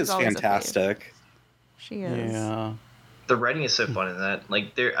 Ivy is always a fave. fantastic. She is. Yeah. The writing is so fun in that.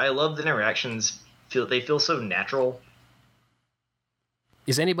 Like, I love the interactions. They feel so natural.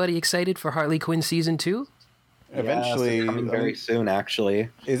 Is anybody excited for Harley Quinn season 2? Eventually, it's coming very soon. Actually,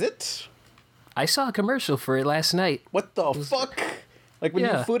 is it? I saw a commercial for it last night. What the fuck? Like with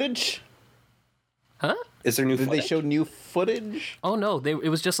new footage? Huh? Is there new? Did they show new footage? Oh no, it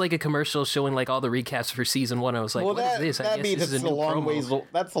was just like a commercial showing like all the recaps for season 1. I was like, well, what is this? I That guess means this is it's a new a long promo. ways.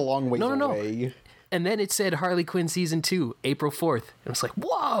 That's a long ways No. away. And then it said Harley Quinn season 2, April 4th. And I was like,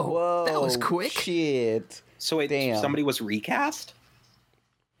 whoa, that was quick. Shit. So wait, somebody was recast?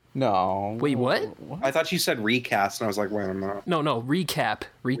 No. Wait, what? I thought you said recast, and I was like, wait a minute. No, recap.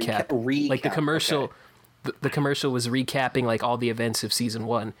 Like the commercial. Okay. The commercial was recapping like all the events of season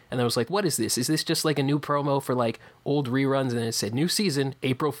 1, and I was like, "What is this? Is this just like a new promo for like old reruns?" And it said new season,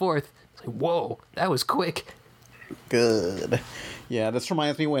 April 4th. It's like, whoa, that was quick. Good. Yeah, this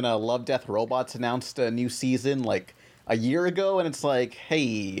reminds me when Love, Death, Robots announced a new season like a year ago, and it's like,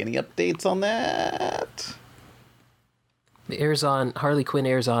 hey, any updates on that? It airs on Harley Quinn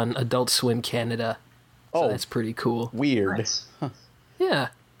airs on Adult Swim Canada. So that's pretty cool. Weird. Nice. Huh. Yeah,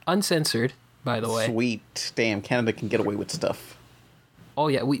 uncensored. By the way. Sweet. Damn, Canada can get away with stuff. Oh,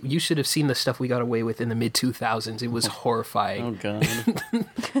 yeah. You should have seen the stuff we got away with in the mid-2000s. It was horrifying. Oh, God.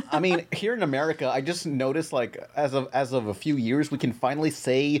 I mean, here in America, I just noticed, like, as of a few years, we can finally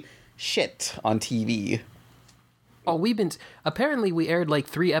say shit on TV. Oh, apparently we aired, like,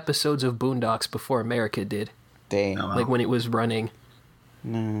 3 episodes of Boondocks before America did. Damn. Oh, wow. Like, when it was running.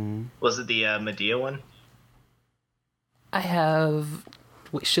 No. Was it the Medea one? I have...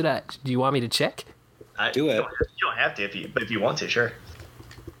 Wait, do you want me to check? Do it. You don't have to, but if you want to, sure.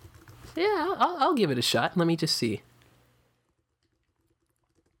 Yeah, I'll give it a shot. Let me just see.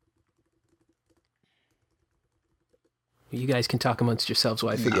 You guys can talk amongst yourselves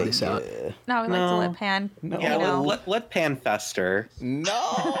while I figure this out. No, we like to let Pan. No. You Yeah, know. let Pan fester. No!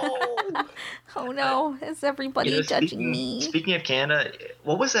 Oh no, is everybody judging me? Speaking of Canada,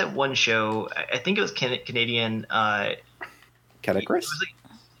 what was that one show? I think it was Canadian. Catacris?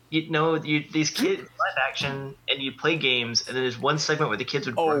 These kids live action, and you play games, and then there's one segment where the kids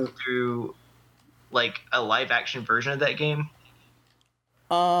would work through like a live action version of that game.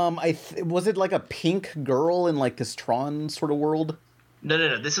 Was it like a pink girl in like this Tron sort of world?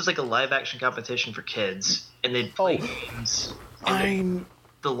 No. This was like a live action competition for kids, and they'd play games. And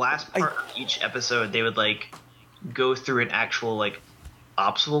the last part of each episode, they would like go through an actual like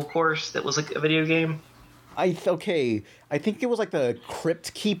obstacle course that was like a video game. I think it was like the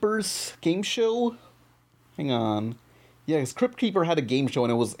Crypt Keepers game show. Hang on. Yeah, because Crypt Keeper had a game show,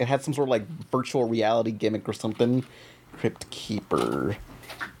 and it had some sort of like virtual reality gimmick or something. Crypt Keeper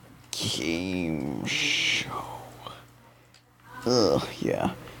game show. Ugh,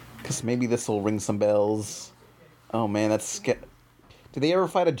 yeah. Because maybe this will ring some bells. Oh man, did they ever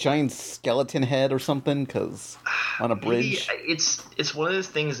fight a giant skeleton head or something? Because on a bridge? It's one of those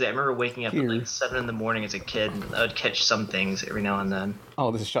things that I remember waking up at like 7 in the morning as a kid, and I would catch some things every now and then.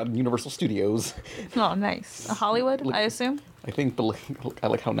 Oh, this is shot in Universal Studios. Oh, nice. Hollywood, I assume? I think, I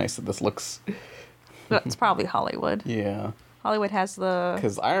like how nice this looks. It's probably Hollywood. Yeah. Hollywood has the...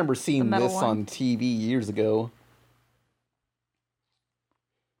 Because I remember seeing this one on TV years ago.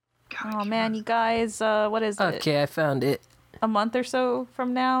 Oh man, you guys, what is it? Okay, I found it. A month or so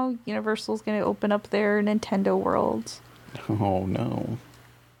from now, Universal's going to open up their Nintendo World. Oh, no.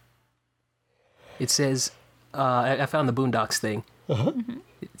 It says, I found the Boondocks thing. Uh-huh. Mm-hmm.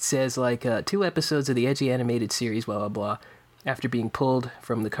 It says, like, 2 episodes of the edgy animated series, blah, blah, blah, after being pulled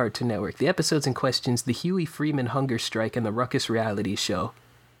from the Cartoon Network. The episodes in questions, the Huey Freeman Hunger Strike and the Ruckus Reality Show.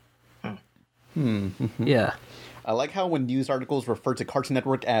 Yeah. I like how when news articles refer to Cartoon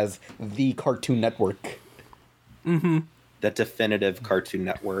Network as the Cartoon Network. Mm-hmm. The definitive Cartoon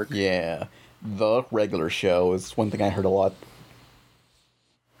Network. Yeah. The regular show is one thing I heard a lot.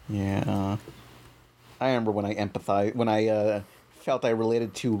 Yeah. I remember when I felt I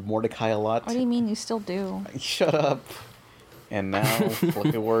related to Mordecai a lot. What do you mean you still do? Shut up. And now,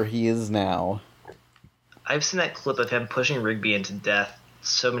 look at where he is now. I've seen that clip of him pushing Rigby into death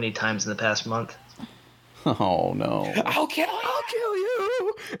so many times in the past month. Oh, no. I'll kill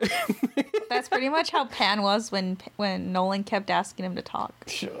you! That's pretty much how Pan was when Nolan kept asking him to talk.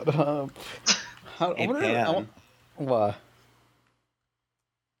 Shut up. Hey, Pan. What?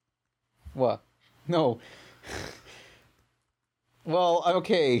 What? No. Well,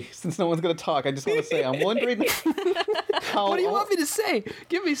 okay, since no one's going to talk, I just want to say, I'm wondering how... What do you want me to say?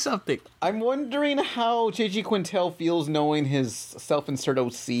 Give me something. I'm wondering how J.G. Quintel feels knowing his self-insert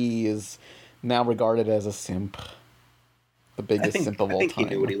OC is now regarded as a simp. The biggest simp of all time. I think he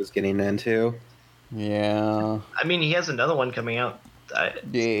knew what he was getting into. Yeah. I mean, he has another one coming out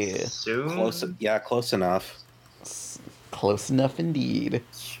soon. Close enough. Close enough indeed.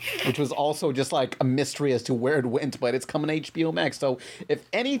 Which was also just like a mystery as to where it went, but it's coming to HBO Max, so if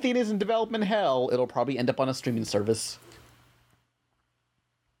anything is in development hell, it'll probably end up on a streaming service.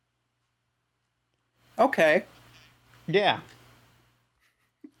 Okay. Yeah.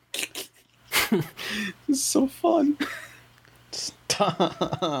 This is so fun.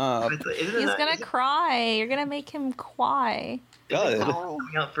 He's gonna cry. You're gonna make him cry. Good. Coming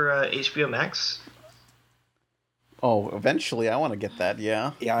out for HBO Max. Oh, eventually I want to get that.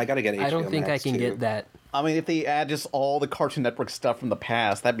 Yeah. Yeah, I gotta get HBO I don't think Max I can too. get that. I mean, if they add just all the Cartoon Network stuff from the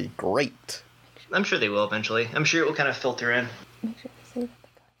past, that'd be great. I'm sure they will eventually. I'm sure it will kind of filter in.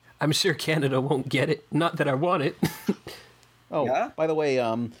 I'm sure Canada won't get it. Not that I want it. Oh, Yeah? by the way,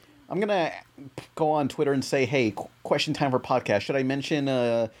 I'm gonna go on Twitter and say, hey, question time for podcast. Should I mention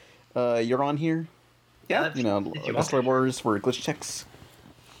you're on here? Yeah. You know, If you the want. Story Wars for glitch checks.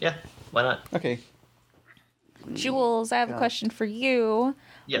 Yeah, why not? Okay. Jules, I have a question for you.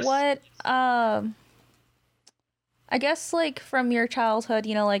 Yes. What, I guess, like, from your childhood,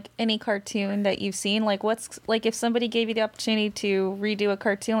 you know, like, any cartoon that you've seen, like, what's, like, if somebody gave you the opportunity to redo a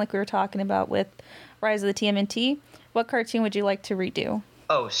cartoon, like we were talking about with Rise of the TMNT, what cartoon would you like to redo?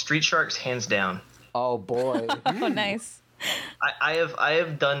 Oh, Street Sharks, hands down. Oh, boy. Oh, nice. I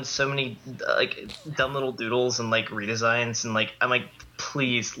have done so many like dumb little doodles and like redesigns and like I'm like,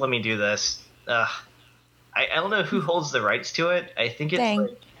 please let me do this. I don't know who holds the rights to it. I think it's Dang.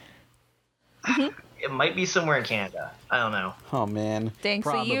 like, it might be somewhere in Canada. I don't know. Oh, man. Dang,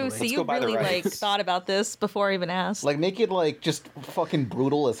 Probably. so Let's you go buy the really, like, rights. thought about this before I even asked. Like, make it, like, just fucking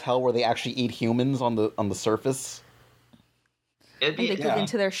brutal as hell where they actually eat humans on the surface. It'd Like, be they give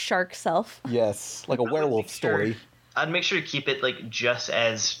into their shark self. Yes. Like a werewolf story. I'd make sure to keep it like just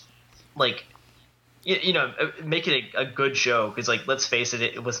as like you know, make it a good show because like let's face it,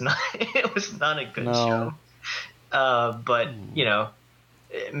 it was not it was not a good No. show. But you know,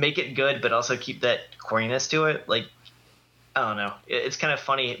 make it good, but also keep that corniness to it. Like I don't know, it's kind of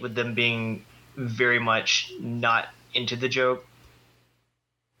funny with them being very much not into the joke.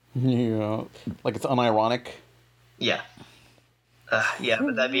 Yeah. Like it's unironic. Yeah, yeah,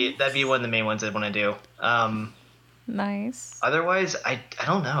 but that'd be one of the main ones I'd want to do. Nice. Otherwise, I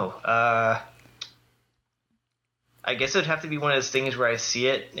don't know. I guess it'd have to be one of those things where I see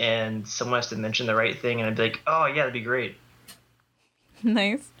it and someone has to mention the right thing, and I'd be like, "Oh yeah, that'd be great."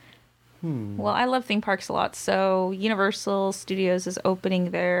 Nice. Well, I love theme parks a lot. So Universal Studios is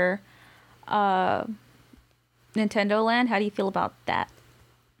opening their Nintendo Land. How do you feel about that?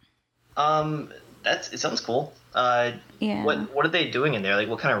 It sounds cool. Yeah. What are they doing in there? Like,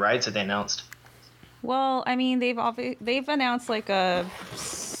 what kind of rides have they announced? Well, I mean, they've announced like a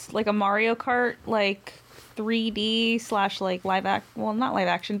Mario Kart like 3D / like not live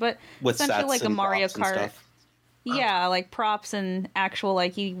action, but With essentially sets like a and Mario props and Kart. stuff. Yeah, like props and actual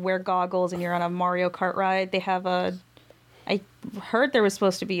like you wear goggles and you're on a Mario Kart ride. They have I heard there was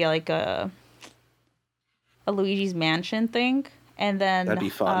supposed to be like a Luigi's Mansion thing, and then That'd be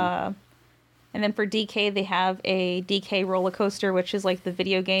fun. And then for DK they have a DK roller coaster, which is like the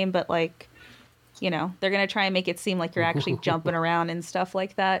video game, but like, you know, they're gonna try and make it seem like you're actually jumping around and stuff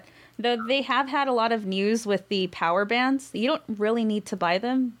like that. Though they have had a lot of news with the power bands. You don't really need to buy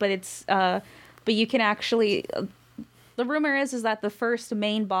them, but it's but you can actually. The rumor is that the first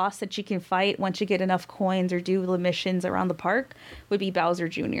main boss that you can fight once you get enough coins or do the missions around the park would be Bowser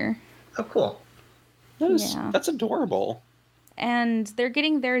Jr. Oh, cool. That's adorable. And they're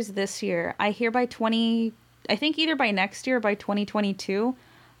getting theirs this year. I hear I think either by next year or by 2022.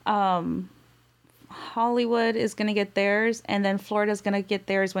 Hollywood is going to get theirs, and then Florida's going to get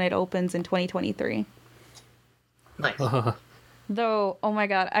theirs when it opens in 2023. Nice. Though, oh my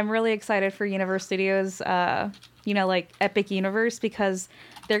god, I'm really excited for Universe Studios, you know, like Epic Universe, because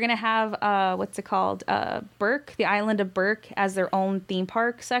they're going to have, what's it called? Berk, the island of Berk, as their own theme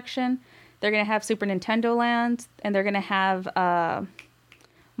park section. They're going to have Super Nintendo Land, and they're going to have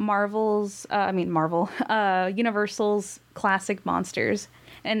Universal's classic monsters.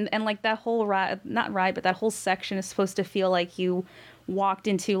 And like that whole ride, not ride, but that whole section is supposed to feel like you walked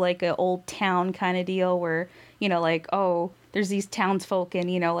into like an old town kind of deal where, you know, like, oh, there's these townsfolk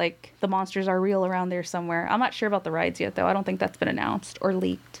and, you know, like the monsters are real around there somewhere. I'm not sure about the rides yet, though. I don't think that's been announced or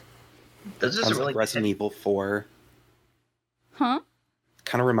leaked. This is Sounds really like Resident Evil 4. Huh?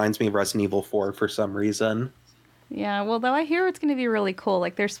 Kind of reminds me of Resident Evil 4 for some reason. Yeah, well, though I hear it's going to be really cool.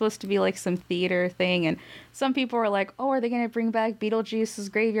 Like, there's supposed to be, like, some theater thing, and some people are like, oh, are they going to bring back Beetlejuice's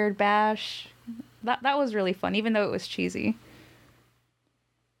Graveyard Bash? That was really fun, even though it was cheesy.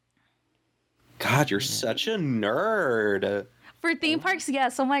 God, you're such a nerd. For theme parks,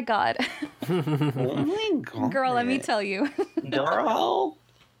 yes, oh my god. Oh my god. Girl, let me tell you. Girl.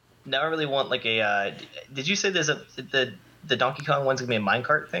 Now I really want, like, a... did you say there's the Donkey Kong one's going to be a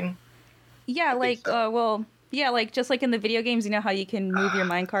minecart thing? Yeah, like, yeah, like, just like in the video games, you know how you can move your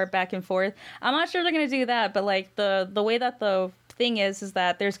minecart back and forth? I'm not sure they're going to do that, but, like, the way that the thing is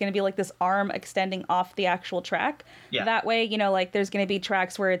that there's going to be like this arm extending off the actual track. Yeah. That way, you know, like there's going to be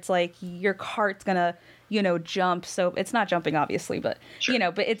tracks where it's like your cart's going to, you know, jump. So it's not jumping obviously, but you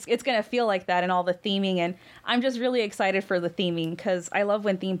know, but it's going to feel like that, and all the theming. And I'm just really excited for the theming, because I love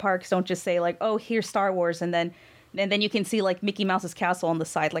when theme parks don't just say like, oh, here's Star Wars, and then you can see like Mickey Mouse's castle on the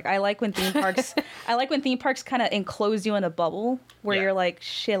side. Like I like when theme parks kind of enclose you in a bubble where you're like,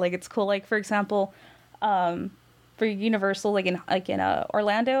 shit, like it's cool. Like for example, for Universal, like in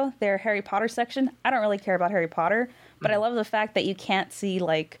Orlando, their Harry Potter section, I don't really care about Harry Potter, but I love the fact that you can't see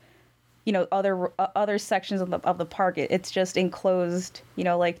like, you know, other sections of the park. It's just enclosed, you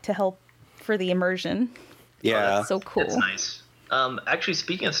know, like to help for the immersion. Yeah, that's so cool. It's nice. Actually,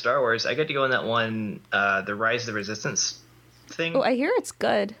 speaking of Star Wars, I got to go on that one, the Rise of the Resistance thing. Oh, I hear it's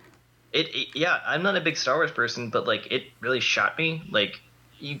good. Yeah, I'm not a big Star Wars person, but like it really shot me. Like,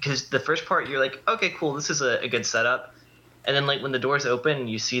 because the first part you're like, okay, cool, this is a good setup, and then like when the doors open and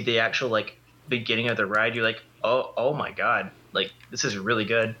you see the actual like beginning of the ride, you're like, oh my god, like this is really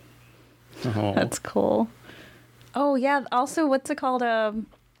good. Oh. That's cool. Oh yeah. Also, what's it called?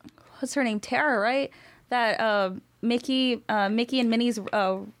 What's her name? Tara, right? That Mickey and Minnie's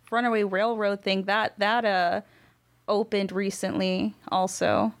Runaway Railroad thing that opened recently.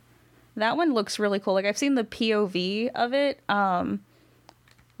 Also, that one looks really cool. Like I've seen the POV of it.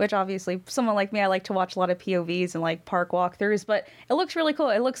 Which obviously, someone like me, I like to watch a lot of POVs and like park walkthroughs. But it looks really cool.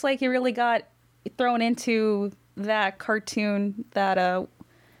 It looks like you really got thrown into that cartoon, that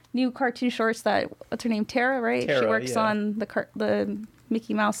new cartoon shorts that, what's her name, Tara, right? Tara, she works on the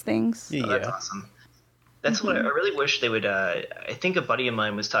Mickey Mouse things. Yeah. Oh, that's awesome. That's what I really wish they would. I think a buddy of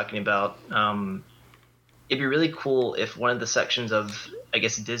mine was talking about. It'd be really cool if one of the sections of, I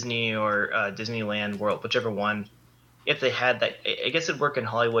guess, Disney or Disneyland World, whichever one, if they had that. I guess it'd work in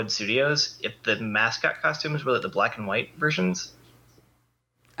Hollywood Studios if the mascot costumes were like the black and white versions.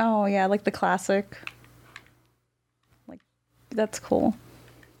 Oh yeah, like the classic. Like, that's cool.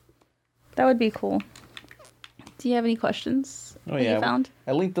 That would be cool. Do you have any questions? Oh that yeah, you found?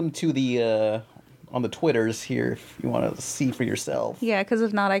 I linked them to the on the Twitters here if you want to see for yourself. Yeah, because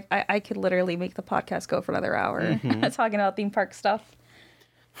if not, I could literally make the podcast go for another hour talking about theme park stuff.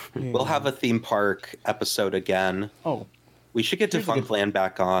 We'll have a theme park episode again. Oh, we should get Defunctland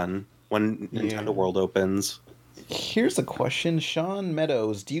back on when Nintendo World opens. Here's a question, Sean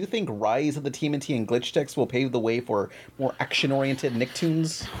Meadows. Do you think Rise of the TMNT and Glitch Techs will pave the way for more action-oriented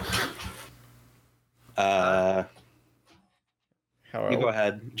Nicktoons? You go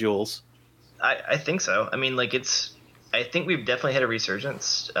ahead, Jules. I think so. I mean, like I think we've definitely had a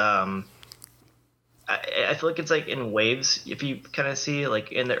resurgence. I feel like it's like in waves. If you kind of see,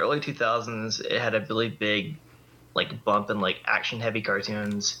 like in the early 2000s, it had a really big like bump in like action-heavy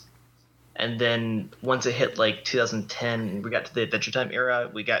cartoons. And then once it hit like 2010, we got to the Adventure Time era,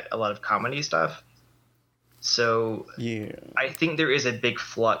 we got a lot of comedy stuff. So yeah, I think there is a big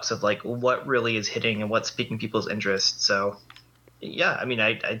flux of like what really is hitting and what's piquing people's interest. So yeah, I mean,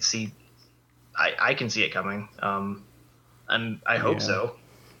 I'd see, I can see it coming. I hope so.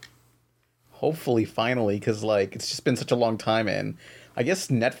 Hopefully, finally, because like it's just been such a long time, and I guess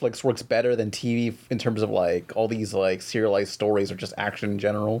Netflix works better than TV in terms of like all these like serialized stories or just action in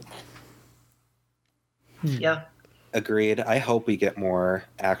general. Yeah. Agreed. I hope we get more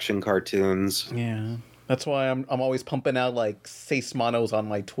action cartoons. Yeah. That's why I'm always pumping out like Seismanos on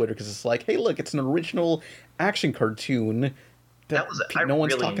my Twitter, because it's like, hey, look, it's an original action cartoon that no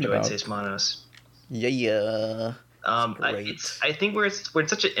one's really talking enjoyed about. Seismanos. Yeah. I think we're in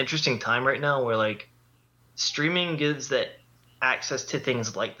such an interesting time right now where like streaming gives that access to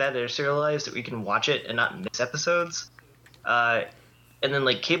things like that are serialized that we can watch it and not miss episodes. And then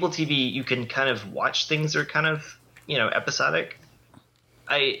like cable TV, you can kind of watch things that are kind of, episodic.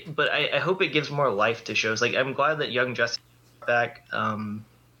 But I hope it gives more life to shows. Like I'm glad that Young Justice is back. I'm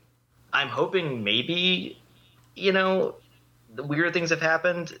hoping maybe, the weird things have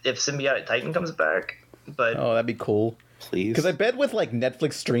happened if Symbiotic Titan comes back. But oh, that'd be cool. Please. Because I bet with like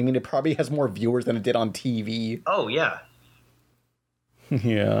Netflix streaming, it probably has more viewers than it did on TV. Oh yeah.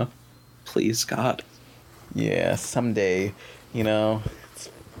 Yeah. Please, God. Yeah, someday,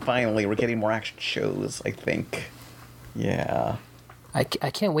 finally we're getting more action shows, I think. Yeah. I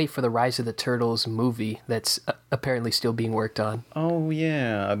can't wait for the Rise of the Turtles movie that's apparently still being worked on. Oh,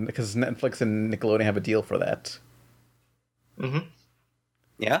 yeah, because Netflix and Nickelodeon have a deal for that. Mm-hmm.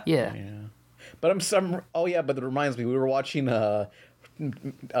 Yeah? Yeah. But but it reminds me, we were watching, what's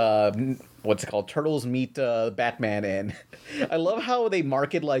it called? Turtles Meet Batman, and I love how they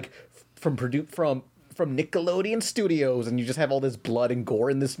market, like, from from Nickelodeon Studios, and you just have all this blood and gore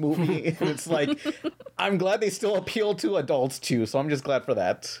in this movie. And it's like, I'm glad they still appeal to adults too, so I'm just glad for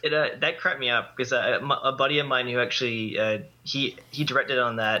that. That cracked me up because a buddy of mine who actually he directed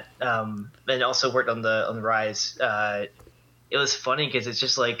on that and also worked on the Rise. It was funny because it's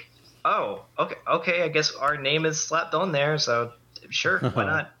just like, oh, okay, I guess our name is slapped on there, so sure, why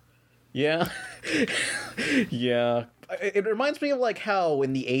not? Yeah. Yeah. It reminds me of like how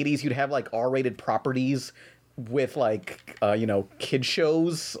in the 80s you'd have like R-rated properties with like kid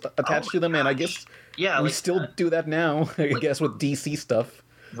shows attached to them, and I guess we still do that now. I guess with DC stuff.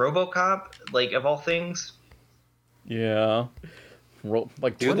 RoboCop, like of all things. Yeah.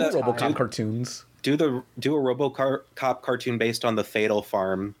 Like two RoboCop cartoons. Do a RoboCop cartoon based on the Fatal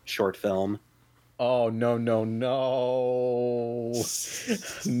Farm short film. Oh no!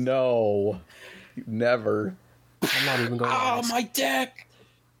 Never. I'm not even going. Oh, my dick!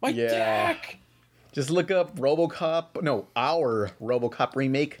 My dick! Just look up RoboCop. No, our RoboCop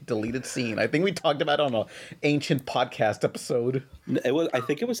remake deleted scene. I think we talked about it on an ancient podcast episode. I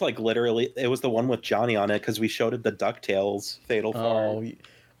think it was like literally. It was the one with Johnny on it because we showed it the DuckTales Fatal Farm.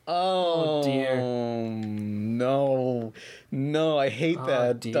 Oh dear! No! I hate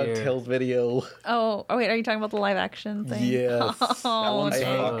that DuckTales video. Oh wait, are you talking about the live action thing? Yes. Oh, that one's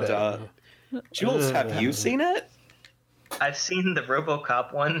fucked up. Jules, have you seen it? I've seen the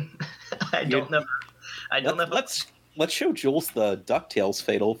RoboCop one. I don't know. Let's show Jules the DuckTales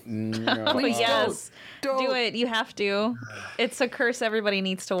Fatal. No. Yes, do it. You have to. It's a curse everybody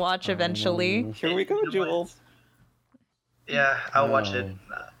needs to watch eventually. Here we go, Jules. Yeah, I'll watch it.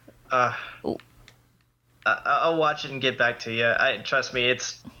 I'll watch it and get back to you. Trust me,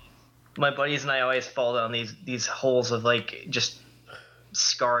 it's my buddies and I always fall down these holes of like just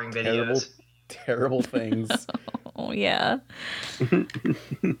scarring videos. Terrible things. Oh yeah.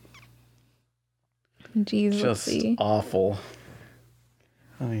 Jeez, just let's see. Awful.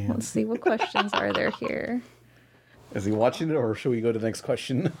 Oh, yeah. Let's see, what questions are there here? Is he watching it, or should we go to the next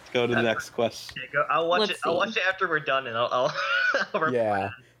question? Let's go to the next question. Yeah, I'll watch it. I'll watch it after we're done, and I'll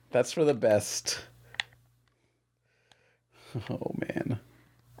yeah, that's for the best. Oh man.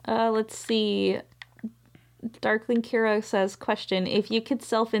 Let's see. Darkling Kira says, question: if you could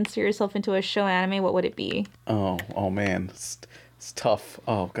self-insert yourself into a show anime, what would it be? Oh man, it's tough.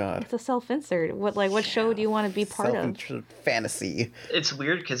 Oh god. It's a self-insert. What show do you want to be part of? Fantasy. It's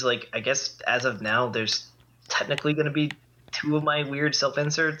weird because like I guess as of now there's technically going to be 2 of my weird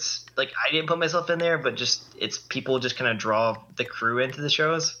self-inserts. Like I didn't put myself in there, but just it's people just kind of draw the crew into the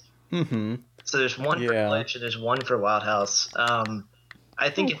shows. Mm-hmm. So there's one for Glitch and there's one for Wild House.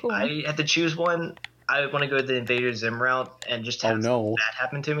 I think if I had to choose one, I would want to go the Invader Zim route and just have that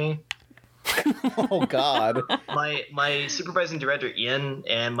happen to me. Oh God. My supervising director Ian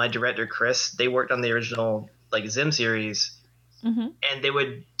and my director Chris, they worked on the original like Zim series, and they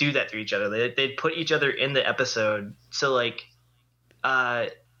would do that to each other. They'd put each other in the episode. So like,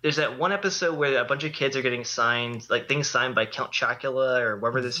 there's that one episode where a bunch of kids are getting signed, like things signed by Count Chocula or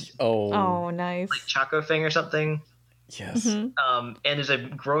whatever this. Oh, nice. Like Choco Fang or something. Yes. And there's a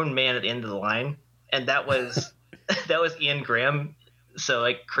grown man at the end of the line, and that was Ian Graham. So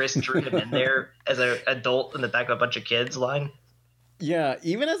like Chris drew him in there as an adult in the back of a bunch of kids line. Yeah,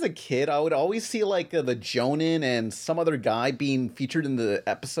 even as a kid, I would always see like the Jonin and some other guy being featured in the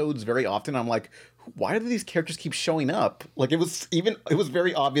episodes very often. I'm like, why do these characters keep showing up? Like it was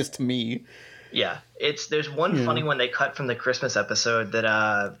very obvious to me. Yeah, there's one funny one they cut from the Christmas episode that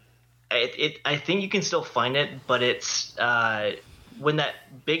I think you can still find it, but it's when that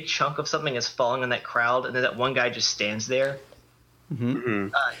big chunk of something is falling on that crowd, and then that one guy just stands there.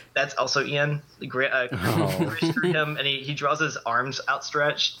 That's also Ian. Chris drew him, and he draws his arms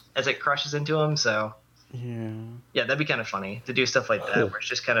outstretched as it crushes into him. So yeah, that'd be kind of funny to do stuff like that, where it's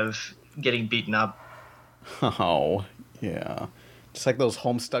just kind of getting beaten up. Oh yeah, just like those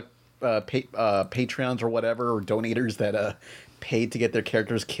Homestuck Patreons or whatever, or donators that paid to get their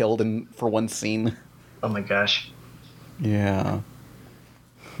characters killed for one scene. Oh my gosh. Yeah.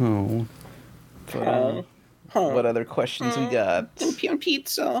 Oh. But, what other questions we got?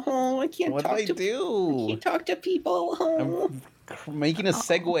 Pizza. Oh, I can't what talk did I do? I can't talk to people. Oh. I'm making a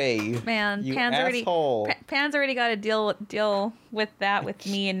segue. Man, you Pan's asshole. already got to deal with that with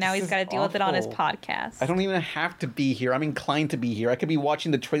me, and now he's got to deal with it on his podcast. I don't even have to be here. I'm inclined to be here. I could be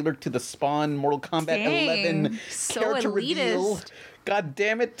watching the trailer to the Spawn Mortal Kombat 11 so character elitist. Reveal. God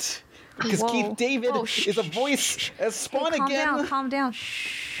damn it. Because Keith David is a voice as Spawn again. Calm down.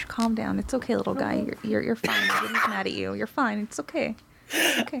 Shh. Calm down. It's okay, little guy. You're fine. Nobody's mad at you. You're fine. It's okay.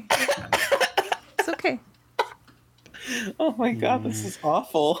 Okay. It's okay. Oh my god, this is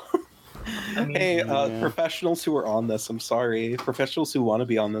awful. I mean, Hey, professionals who are on this, I'm sorry. Professionals who want to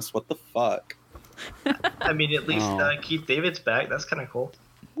be on this, what the fuck? I mean, at least Keith David's back. That's kind of cool.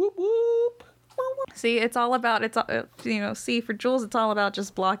 Whoop whoop. See, it's all about see, for Jules, it's all about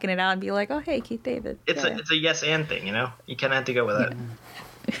just blocking it out and be like, oh hey, Keith David. It's a yes and thing, you know. You kind of have to go with it.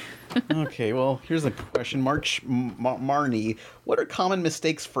 Okay, well, here's a question. Marnie, what are common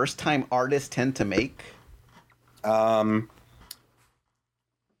mistakes first-time artists tend to make?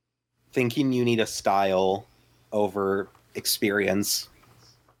 Thinking you need a style over experience.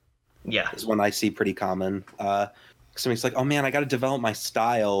 Yeah. Is one I see pretty common. Somebody's like, oh man, I got to develop my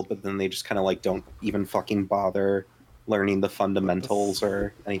style, but then they just kind of like don't even fucking bother learning the fundamentals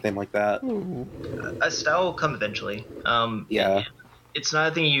or anything like that. A style will come eventually. Yeah. It's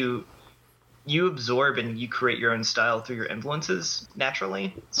not a thing you absorb and you create your own style through your influences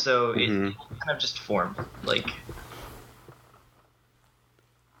naturally. So it will kind of just form. Like,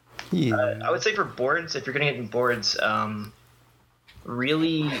 I would say for boards, if you're going to get in boards,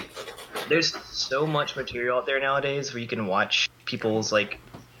 really, there's so much material out there nowadays where you can watch people's like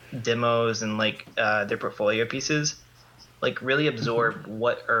demos and like their portfolio pieces, like really absorb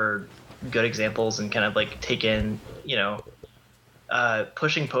what are good examples and kind of like take in, you know,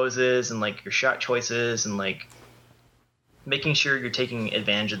 pushing poses and like your shot choices and like making sure you're taking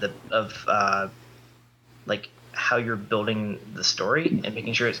advantage of like how you're building the story and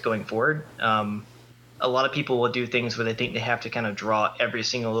making sure it's going forward. A lot of people will do things where they think they have to kind of draw every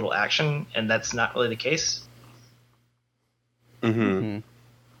single little action, and that's not really the case. I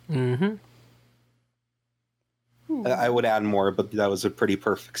would add more, but that was a pretty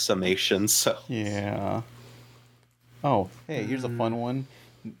perfect summation. So yeah. Oh, hey, here's a fun one.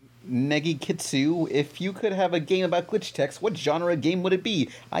 Negi Kitsu, if you could have a game about glitch text, what genre game would it be?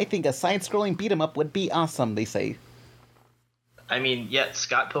 I think a side-scrolling beat-em-up would be awesome, they say. I mean, yeah,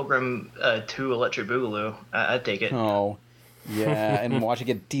 Scott Pilgrim 2 Electric Boogaloo. I'd take it. Oh, yeah, and watch it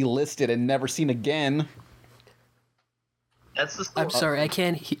get delisted and never seen again. That's the I'm sorry, I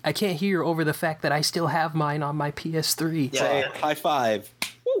can't hear over the fact that I still have mine on my PS3. Yeah. High five.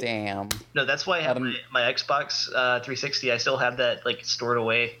 Damn. No, that's why I have my Xbox 360. I still have that like stored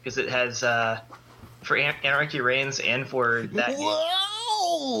away because it has for Anarchy Reigns and for that.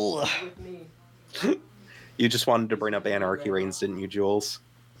 Whoa! You just wanted to bring up Anarchy Reigns, didn't you, Jules?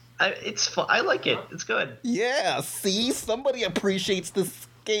 It's fun. I like it. It's good. Yeah, see? Somebody appreciates this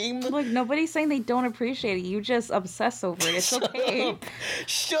game. Like, nobody's saying they don't appreciate it. You just obsess over it. It's okay.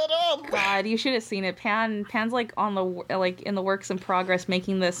 Shut up! God, you should have seen it. Pan's like on the in the works in progress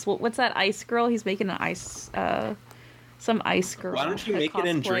making this. What's that ice girl? He's making an ice some ice girl. Why don't you make it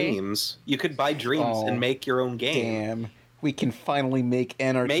in Dreams? You could buy Dreams and make your own game. Damn. We can finally make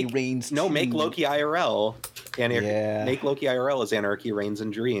Anarchy Reigns 2. No, make Loki IRL. Make Loki IRL as Anarchy Reigns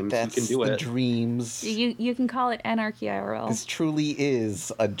and Dreams. That's you can do the it. Dreams. You can call it Anarchy IRL. This truly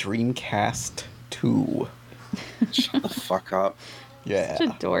is a Dreamcast 2. Shut the fuck up. Yeah. Such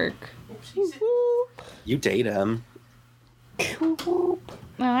a dork. You date him. No,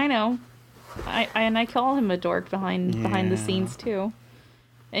 I know. I call him a dork behind the scenes too.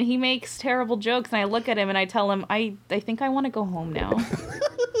 And he makes terrible jokes, and I look at him and I tell him, I think I want to go home now.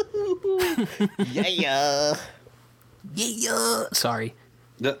 Yeah. Yeah. Sorry.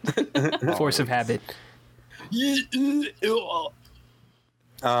 Force of habit.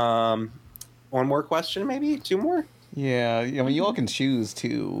 One more question, maybe? 2 more? Yeah, I mean, you all can choose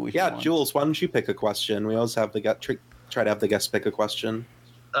too. Yeah, Jules, why don't you pick a question? We always have try to have the guest pick a question.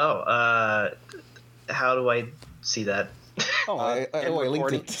 Oh, how do I see that? I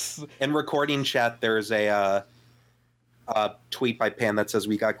linked it. In recording chat, there's a tweet by Pan that says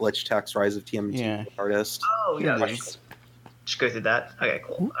we got glitch text Rise of TMT artist. Oh yeah, just go through that. Okay,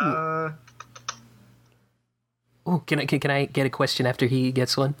 cool. Oh, can I get a question after he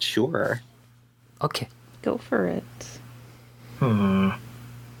gets one? Sure. Okay. Go for it.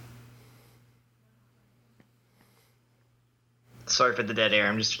 Sorry for the dead air.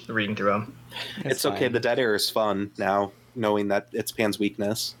 I'm just reading through them. It's okay. The dead air is fun now, knowing that it's Pan's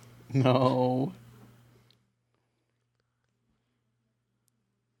weakness. No.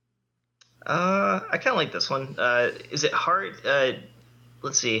 I kind of like this one. Is it hard?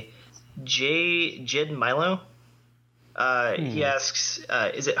 Let's see. Jid Milo. He asks,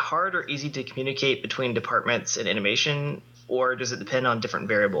 is it hard or easy to communicate between departments in animation, or does it depend on different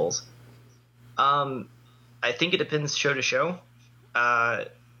variables? I think it depends show to show.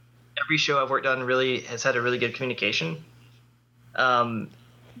 Every show I've worked on really has had a really good communication.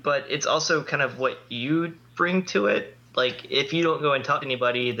 But it's also kind of what you bring to it. Like, if you don't go and talk to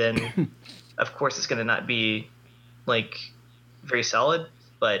anybody, then of course it's going to not be like very solid.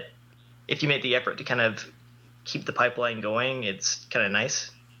 But if you make the effort to kind of keep the pipeline going, it's kind of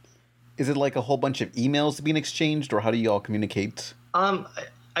nice. Is it like a whole bunch of emails being exchanged, or how do you all communicate?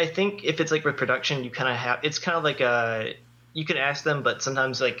 I think if it's like with production, you kind of have, it's kind of like you can ask them, but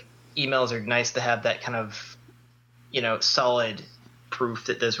sometimes like emails are nice to have that kind of, solid proof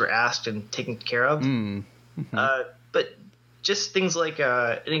that those were asked and taken care of. But just things like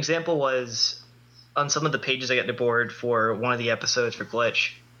an example was on some of the pages I got to board for one of the episodes for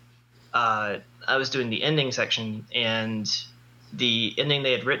Glitch. I was doing the ending section, and the ending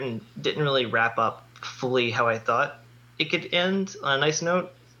they had written didn't really wrap up fully how I thought it could end on a nice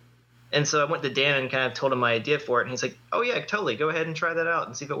note. And so I went to Dan and kind of told him my idea for it, and he's like, "Oh yeah, totally. Go ahead and try that out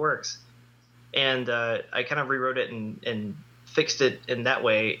and see if it works." And I kind of rewrote it and fixed it in that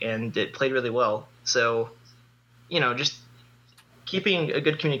way, and it played really well. So, just keeping a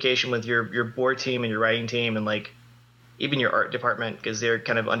good communication with your board team and your writing team, and like even your art department, because they're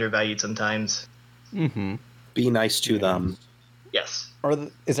kind of undervalued sometimes. Be nice to them. Yes.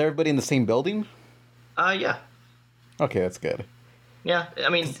 Is everybody in the same building? Yeah. Okay, that's good. Yeah, I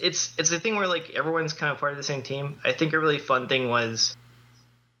mean, it's the thing where like everyone's kind of part of the same team. I think a really fun thing was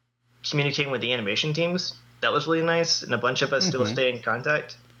communicating with the animation teams. That was really nice, and a bunch of us still stay in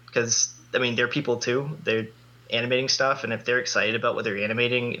contact because I mean they're people too. They're animating stuff, and if they're excited about what they're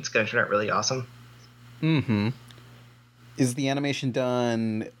animating, it's going to turn out really awesome. Is the animation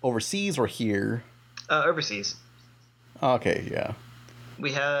done overseas or here? Overseas. Okay, yeah.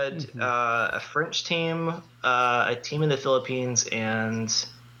 We had a French team, a team in the Philippines, and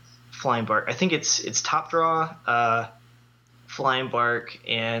Flying Bark. I think it's Top Draw, Flying Bark,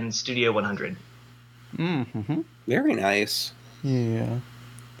 and Studio 100. Very nice. Yeah.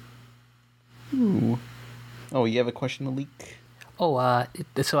 Ooh. Oh, you have a question, Malik? Oh,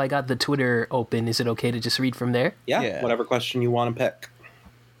 so I got the Twitter open. Is it okay to just read from there? Yeah. Whatever question you want to pick.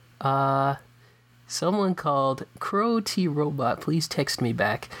 Someone called Crow T Robot. Please text me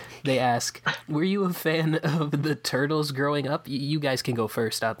back. They ask, "Were you a fan of the Turtles growing up?" You guys can go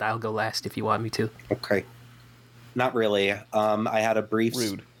first. I'll go last if you want me to. Okay. Not really. I had a brief.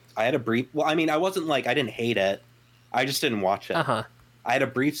 Rude. Well, I mean, I wasn't like I didn't hate it. I just didn't watch it. I had a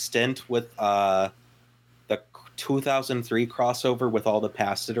brief stint with the 2003 crossover with all the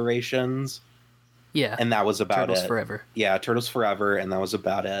past iterations. Yeah. And that was about Turtles it. Forever. Yeah, Turtles Forever, and that was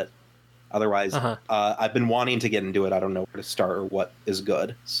about it. Otherwise, I've been wanting to get into it. I don't know where to start or what is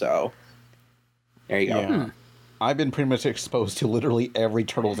good. So, there you go. Yeah. I've been pretty much exposed to literally every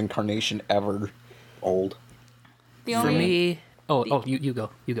Turtles incarnation ever. Old. For me... Oh, you go.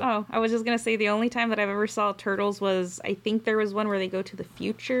 Oh, I was just going to say the only time that I've ever saw Turtles was, I think there was one where they go to the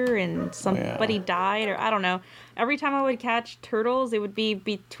future and somebody died, or I don't know. Every time I would catch Turtles, it would be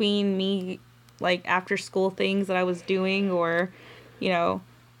between me, like, after school things that I was doing, or,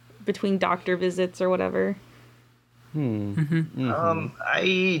 between doctor visits or whatever. I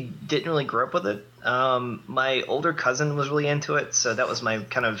didn't really grow up with it. My older cousin was really into it, so that was my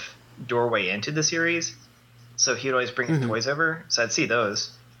kind of doorway into the series. So he'd always bring his toys over, so I'd see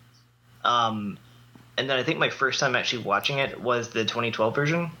those. And then I think my first time actually watching it was the 2012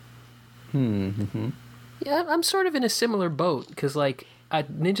 version. Yeah, I'm sort of in a similar boat, because, like,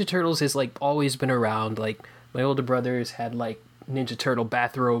 Ninja Turtles has, like, always been around. Like, my older brothers had, like, Ninja Turtle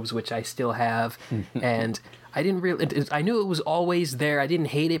bathrobes, which I still have, and I didn't really... I knew it was always there. I didn't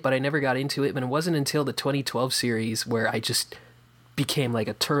hate it, but I never got into it, but it wasn't until the 2012 series where I just became, like,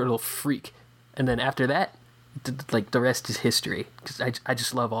 a turtle freak. And then after that, like, the rest is history, because I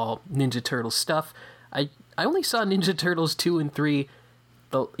just love all Ninja Turtle stuff. I only saw Ninja Turtles 2 and 3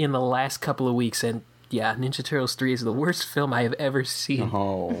 in the last couple of weeks, and yeah, Ninja Turtles 3 is the worst film I have ever seen.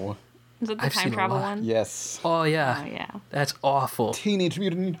 Oh. Is it the time travel one? Yes. Oh, yeah. Oh, yeah. That's awful. Teenage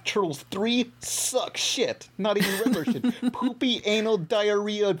Mutant Ninja Turtles 3 sucks shit. Not even regular shit. Poopy, anal,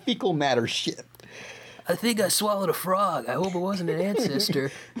 diarrhea, fecal matter shit. I think I swallowed a frog. I hope it wasn't an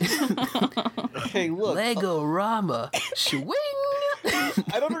ancestor. Hey, look. Lego-rama. Swing!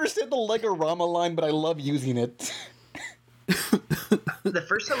 I don't understand the Lego-rama line, but I love using it. The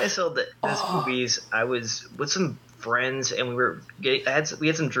first time I saw those movies, I was with some friends, and we had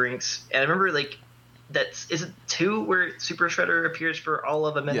some drinks, and I remember, like, is it 2 where Super Shredder appears for all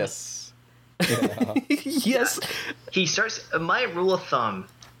of a minute? Yes. Yeah. Yes. He starts. My rule of thumb.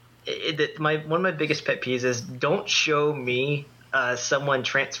 One of my biggest pet peeves is don't show me someone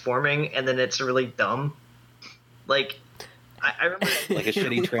transforming and then it's really dumb. Like, I remember like a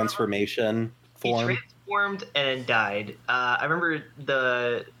shitty transformation form. He transformed and died. I remember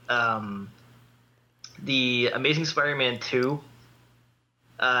the Amazing Spider-Man 2.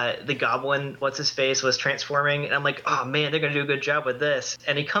 the goblin, what's his face, was transforming, and I'm like, oh man, they're gonna do a good job with this.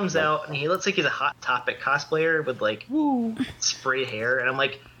 And he comes out and he looks like he's a Hot Topic cosplayer with like spray hair, and I'm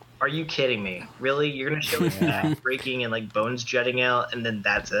like, are you kidding me? Really? You're gonna show his neck breaking and like bones jutting out, and then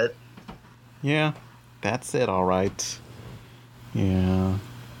that's it? Yeah, that's it. All right. Yeah.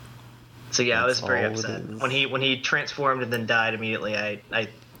 So yeah, I was very That's all upset it is. when he transformed and then died immediately. I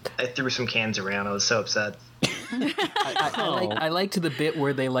threw some cans around. I was so upset. I liked the bit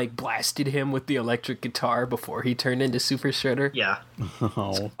where they like blasted him with the electric guitar before he turned into Super Shredder. Yeah.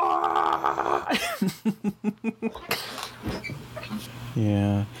 Oh.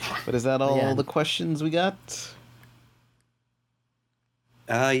 Yeah. But is that all the questions we got?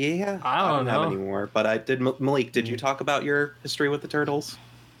 Yeah. I don't have know. any more. But I did. Malik, did you talk about your history with the turtles?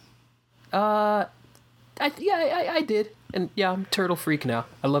 I did. And yeah, I'm turtle freak now.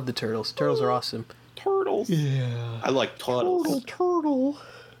 I love the turtles. Turtles are awesome. Turtles. Yeah. I like turtles. Turtle.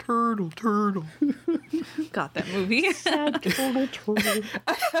 Got that movie. Turtle.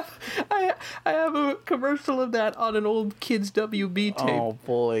 I have a commercial of that on an old Kids WB tape. Oh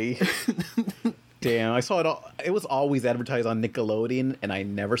boy. Damn, I saw it all. It was always advertised on Nickelodeon, and I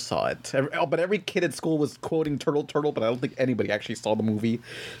never saw it. But every kid at school was quoting Turtle, but I don't think anybody actually saw the movie.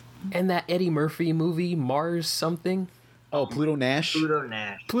 And that Eddie Murphy movie, Mars something. Oh, Pluto Nash?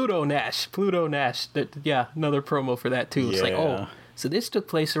 Pluto Nash. Yeah, another promo for that too. It's like, oh, so this took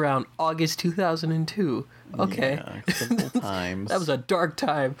place around August 2002. Okay. Yeah, simple times. That was a dark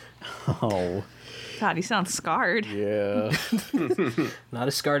time. Oh. God, you sound scarred. Yeah. Not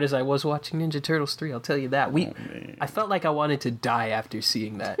as scarred as I was watching Ninja Turtles 3, I'll tell you that. I felt like I wanted to die after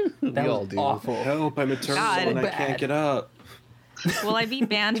seeing that. That was all do. awful. Help, I'm a turtle God. and I can't get up. Will I be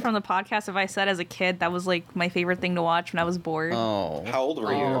banned from the podcast if I said as a kid that was like my favorite thing to watch when I was bored? Oh. How old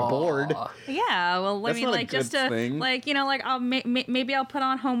were you? You're bored. Yeah, well, I That's mean, not a like just good to, thing. like, you know, like I'll maybe I'll put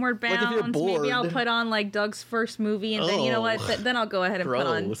on Homeward Like, if you're Bound. Maybe I'll bored. put on like Doug's first movie, and then you know what? Then I'll go ahead and put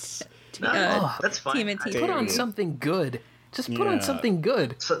on Gross. That's fine. TMNT. Put on something good. Just put on Yeah. something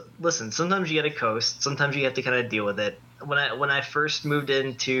good. So listen, sometimes you gotta coast. Sometimes you have to kind of deal with it. When I first moved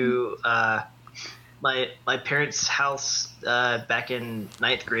into my parents' house back in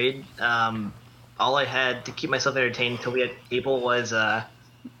 9th grade, all I had to keep myself entertained until we had cable was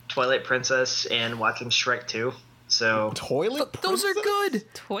Twilight Princess and watching Shrek 2. So Toilet Those are good.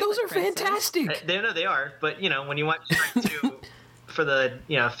 Those are fantastic. they are. But you know, when you watch Shrek 2 for the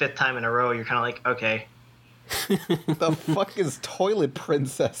 5th time in a row, you're kind of like, okay. The fuck is Toilet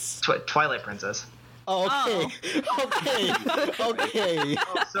Princess? Twilight Princess. Oh, okay. Okay.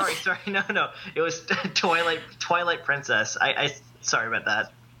 Oh, sorry. No. It was Twilight Princess. I sorry about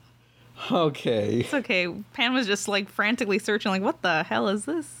that. Okay. It's okay. Pan was just like frantically searching, like, what the hell is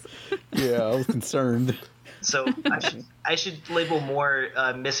this? Yeah, I was concerned. So I should label more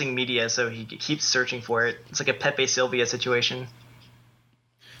missing media so he keeps searching for it. It's like a Pepe Sylvia situation.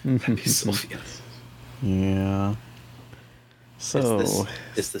 Pepe Sylvia. Yeah. So,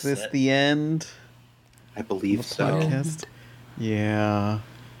 is this it? the end? I believe of the so. podcast? Yeah.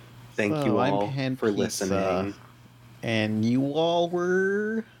 Thank So, you I'm all Pan for Pizza, listening. And you all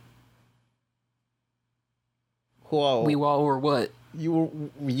were... Whoa. We all were what? You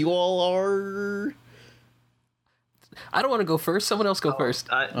all are... I don't want to go first. Someone else go first.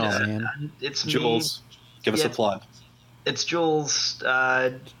 man. It's Jules, give us a plug. It's Jules.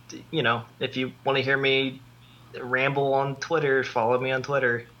 If you want to hear me ramble on Twitter, follow me on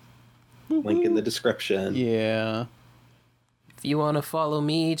Twitter. Link in the description. Yeah. If you want to follow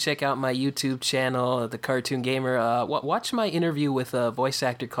me, check out my YouTube channel, The Cartoon Gamer. Watch my interview with a voice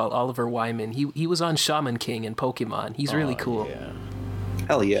actor called Oliver Wyman. He was on Shaman King in Pokemon. He's really cool. Yeah.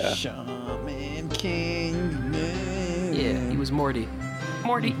 Hell yeah. Shaman King. Man. Yeah, he was Morty.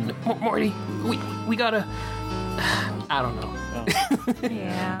 Morty, we gotta... I don't know.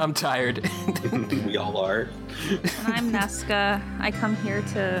 Yeah. I'm tired. We all are. And I'm Nesca. I come here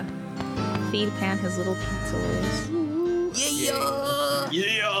to feed Pan his little pizza rolls. Yeah.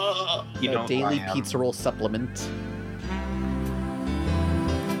 You A don't daily lie, pizza roll supplement.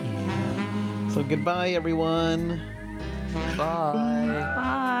 So goodbye, everyone. Bye.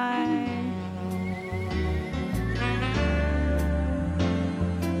 Bye.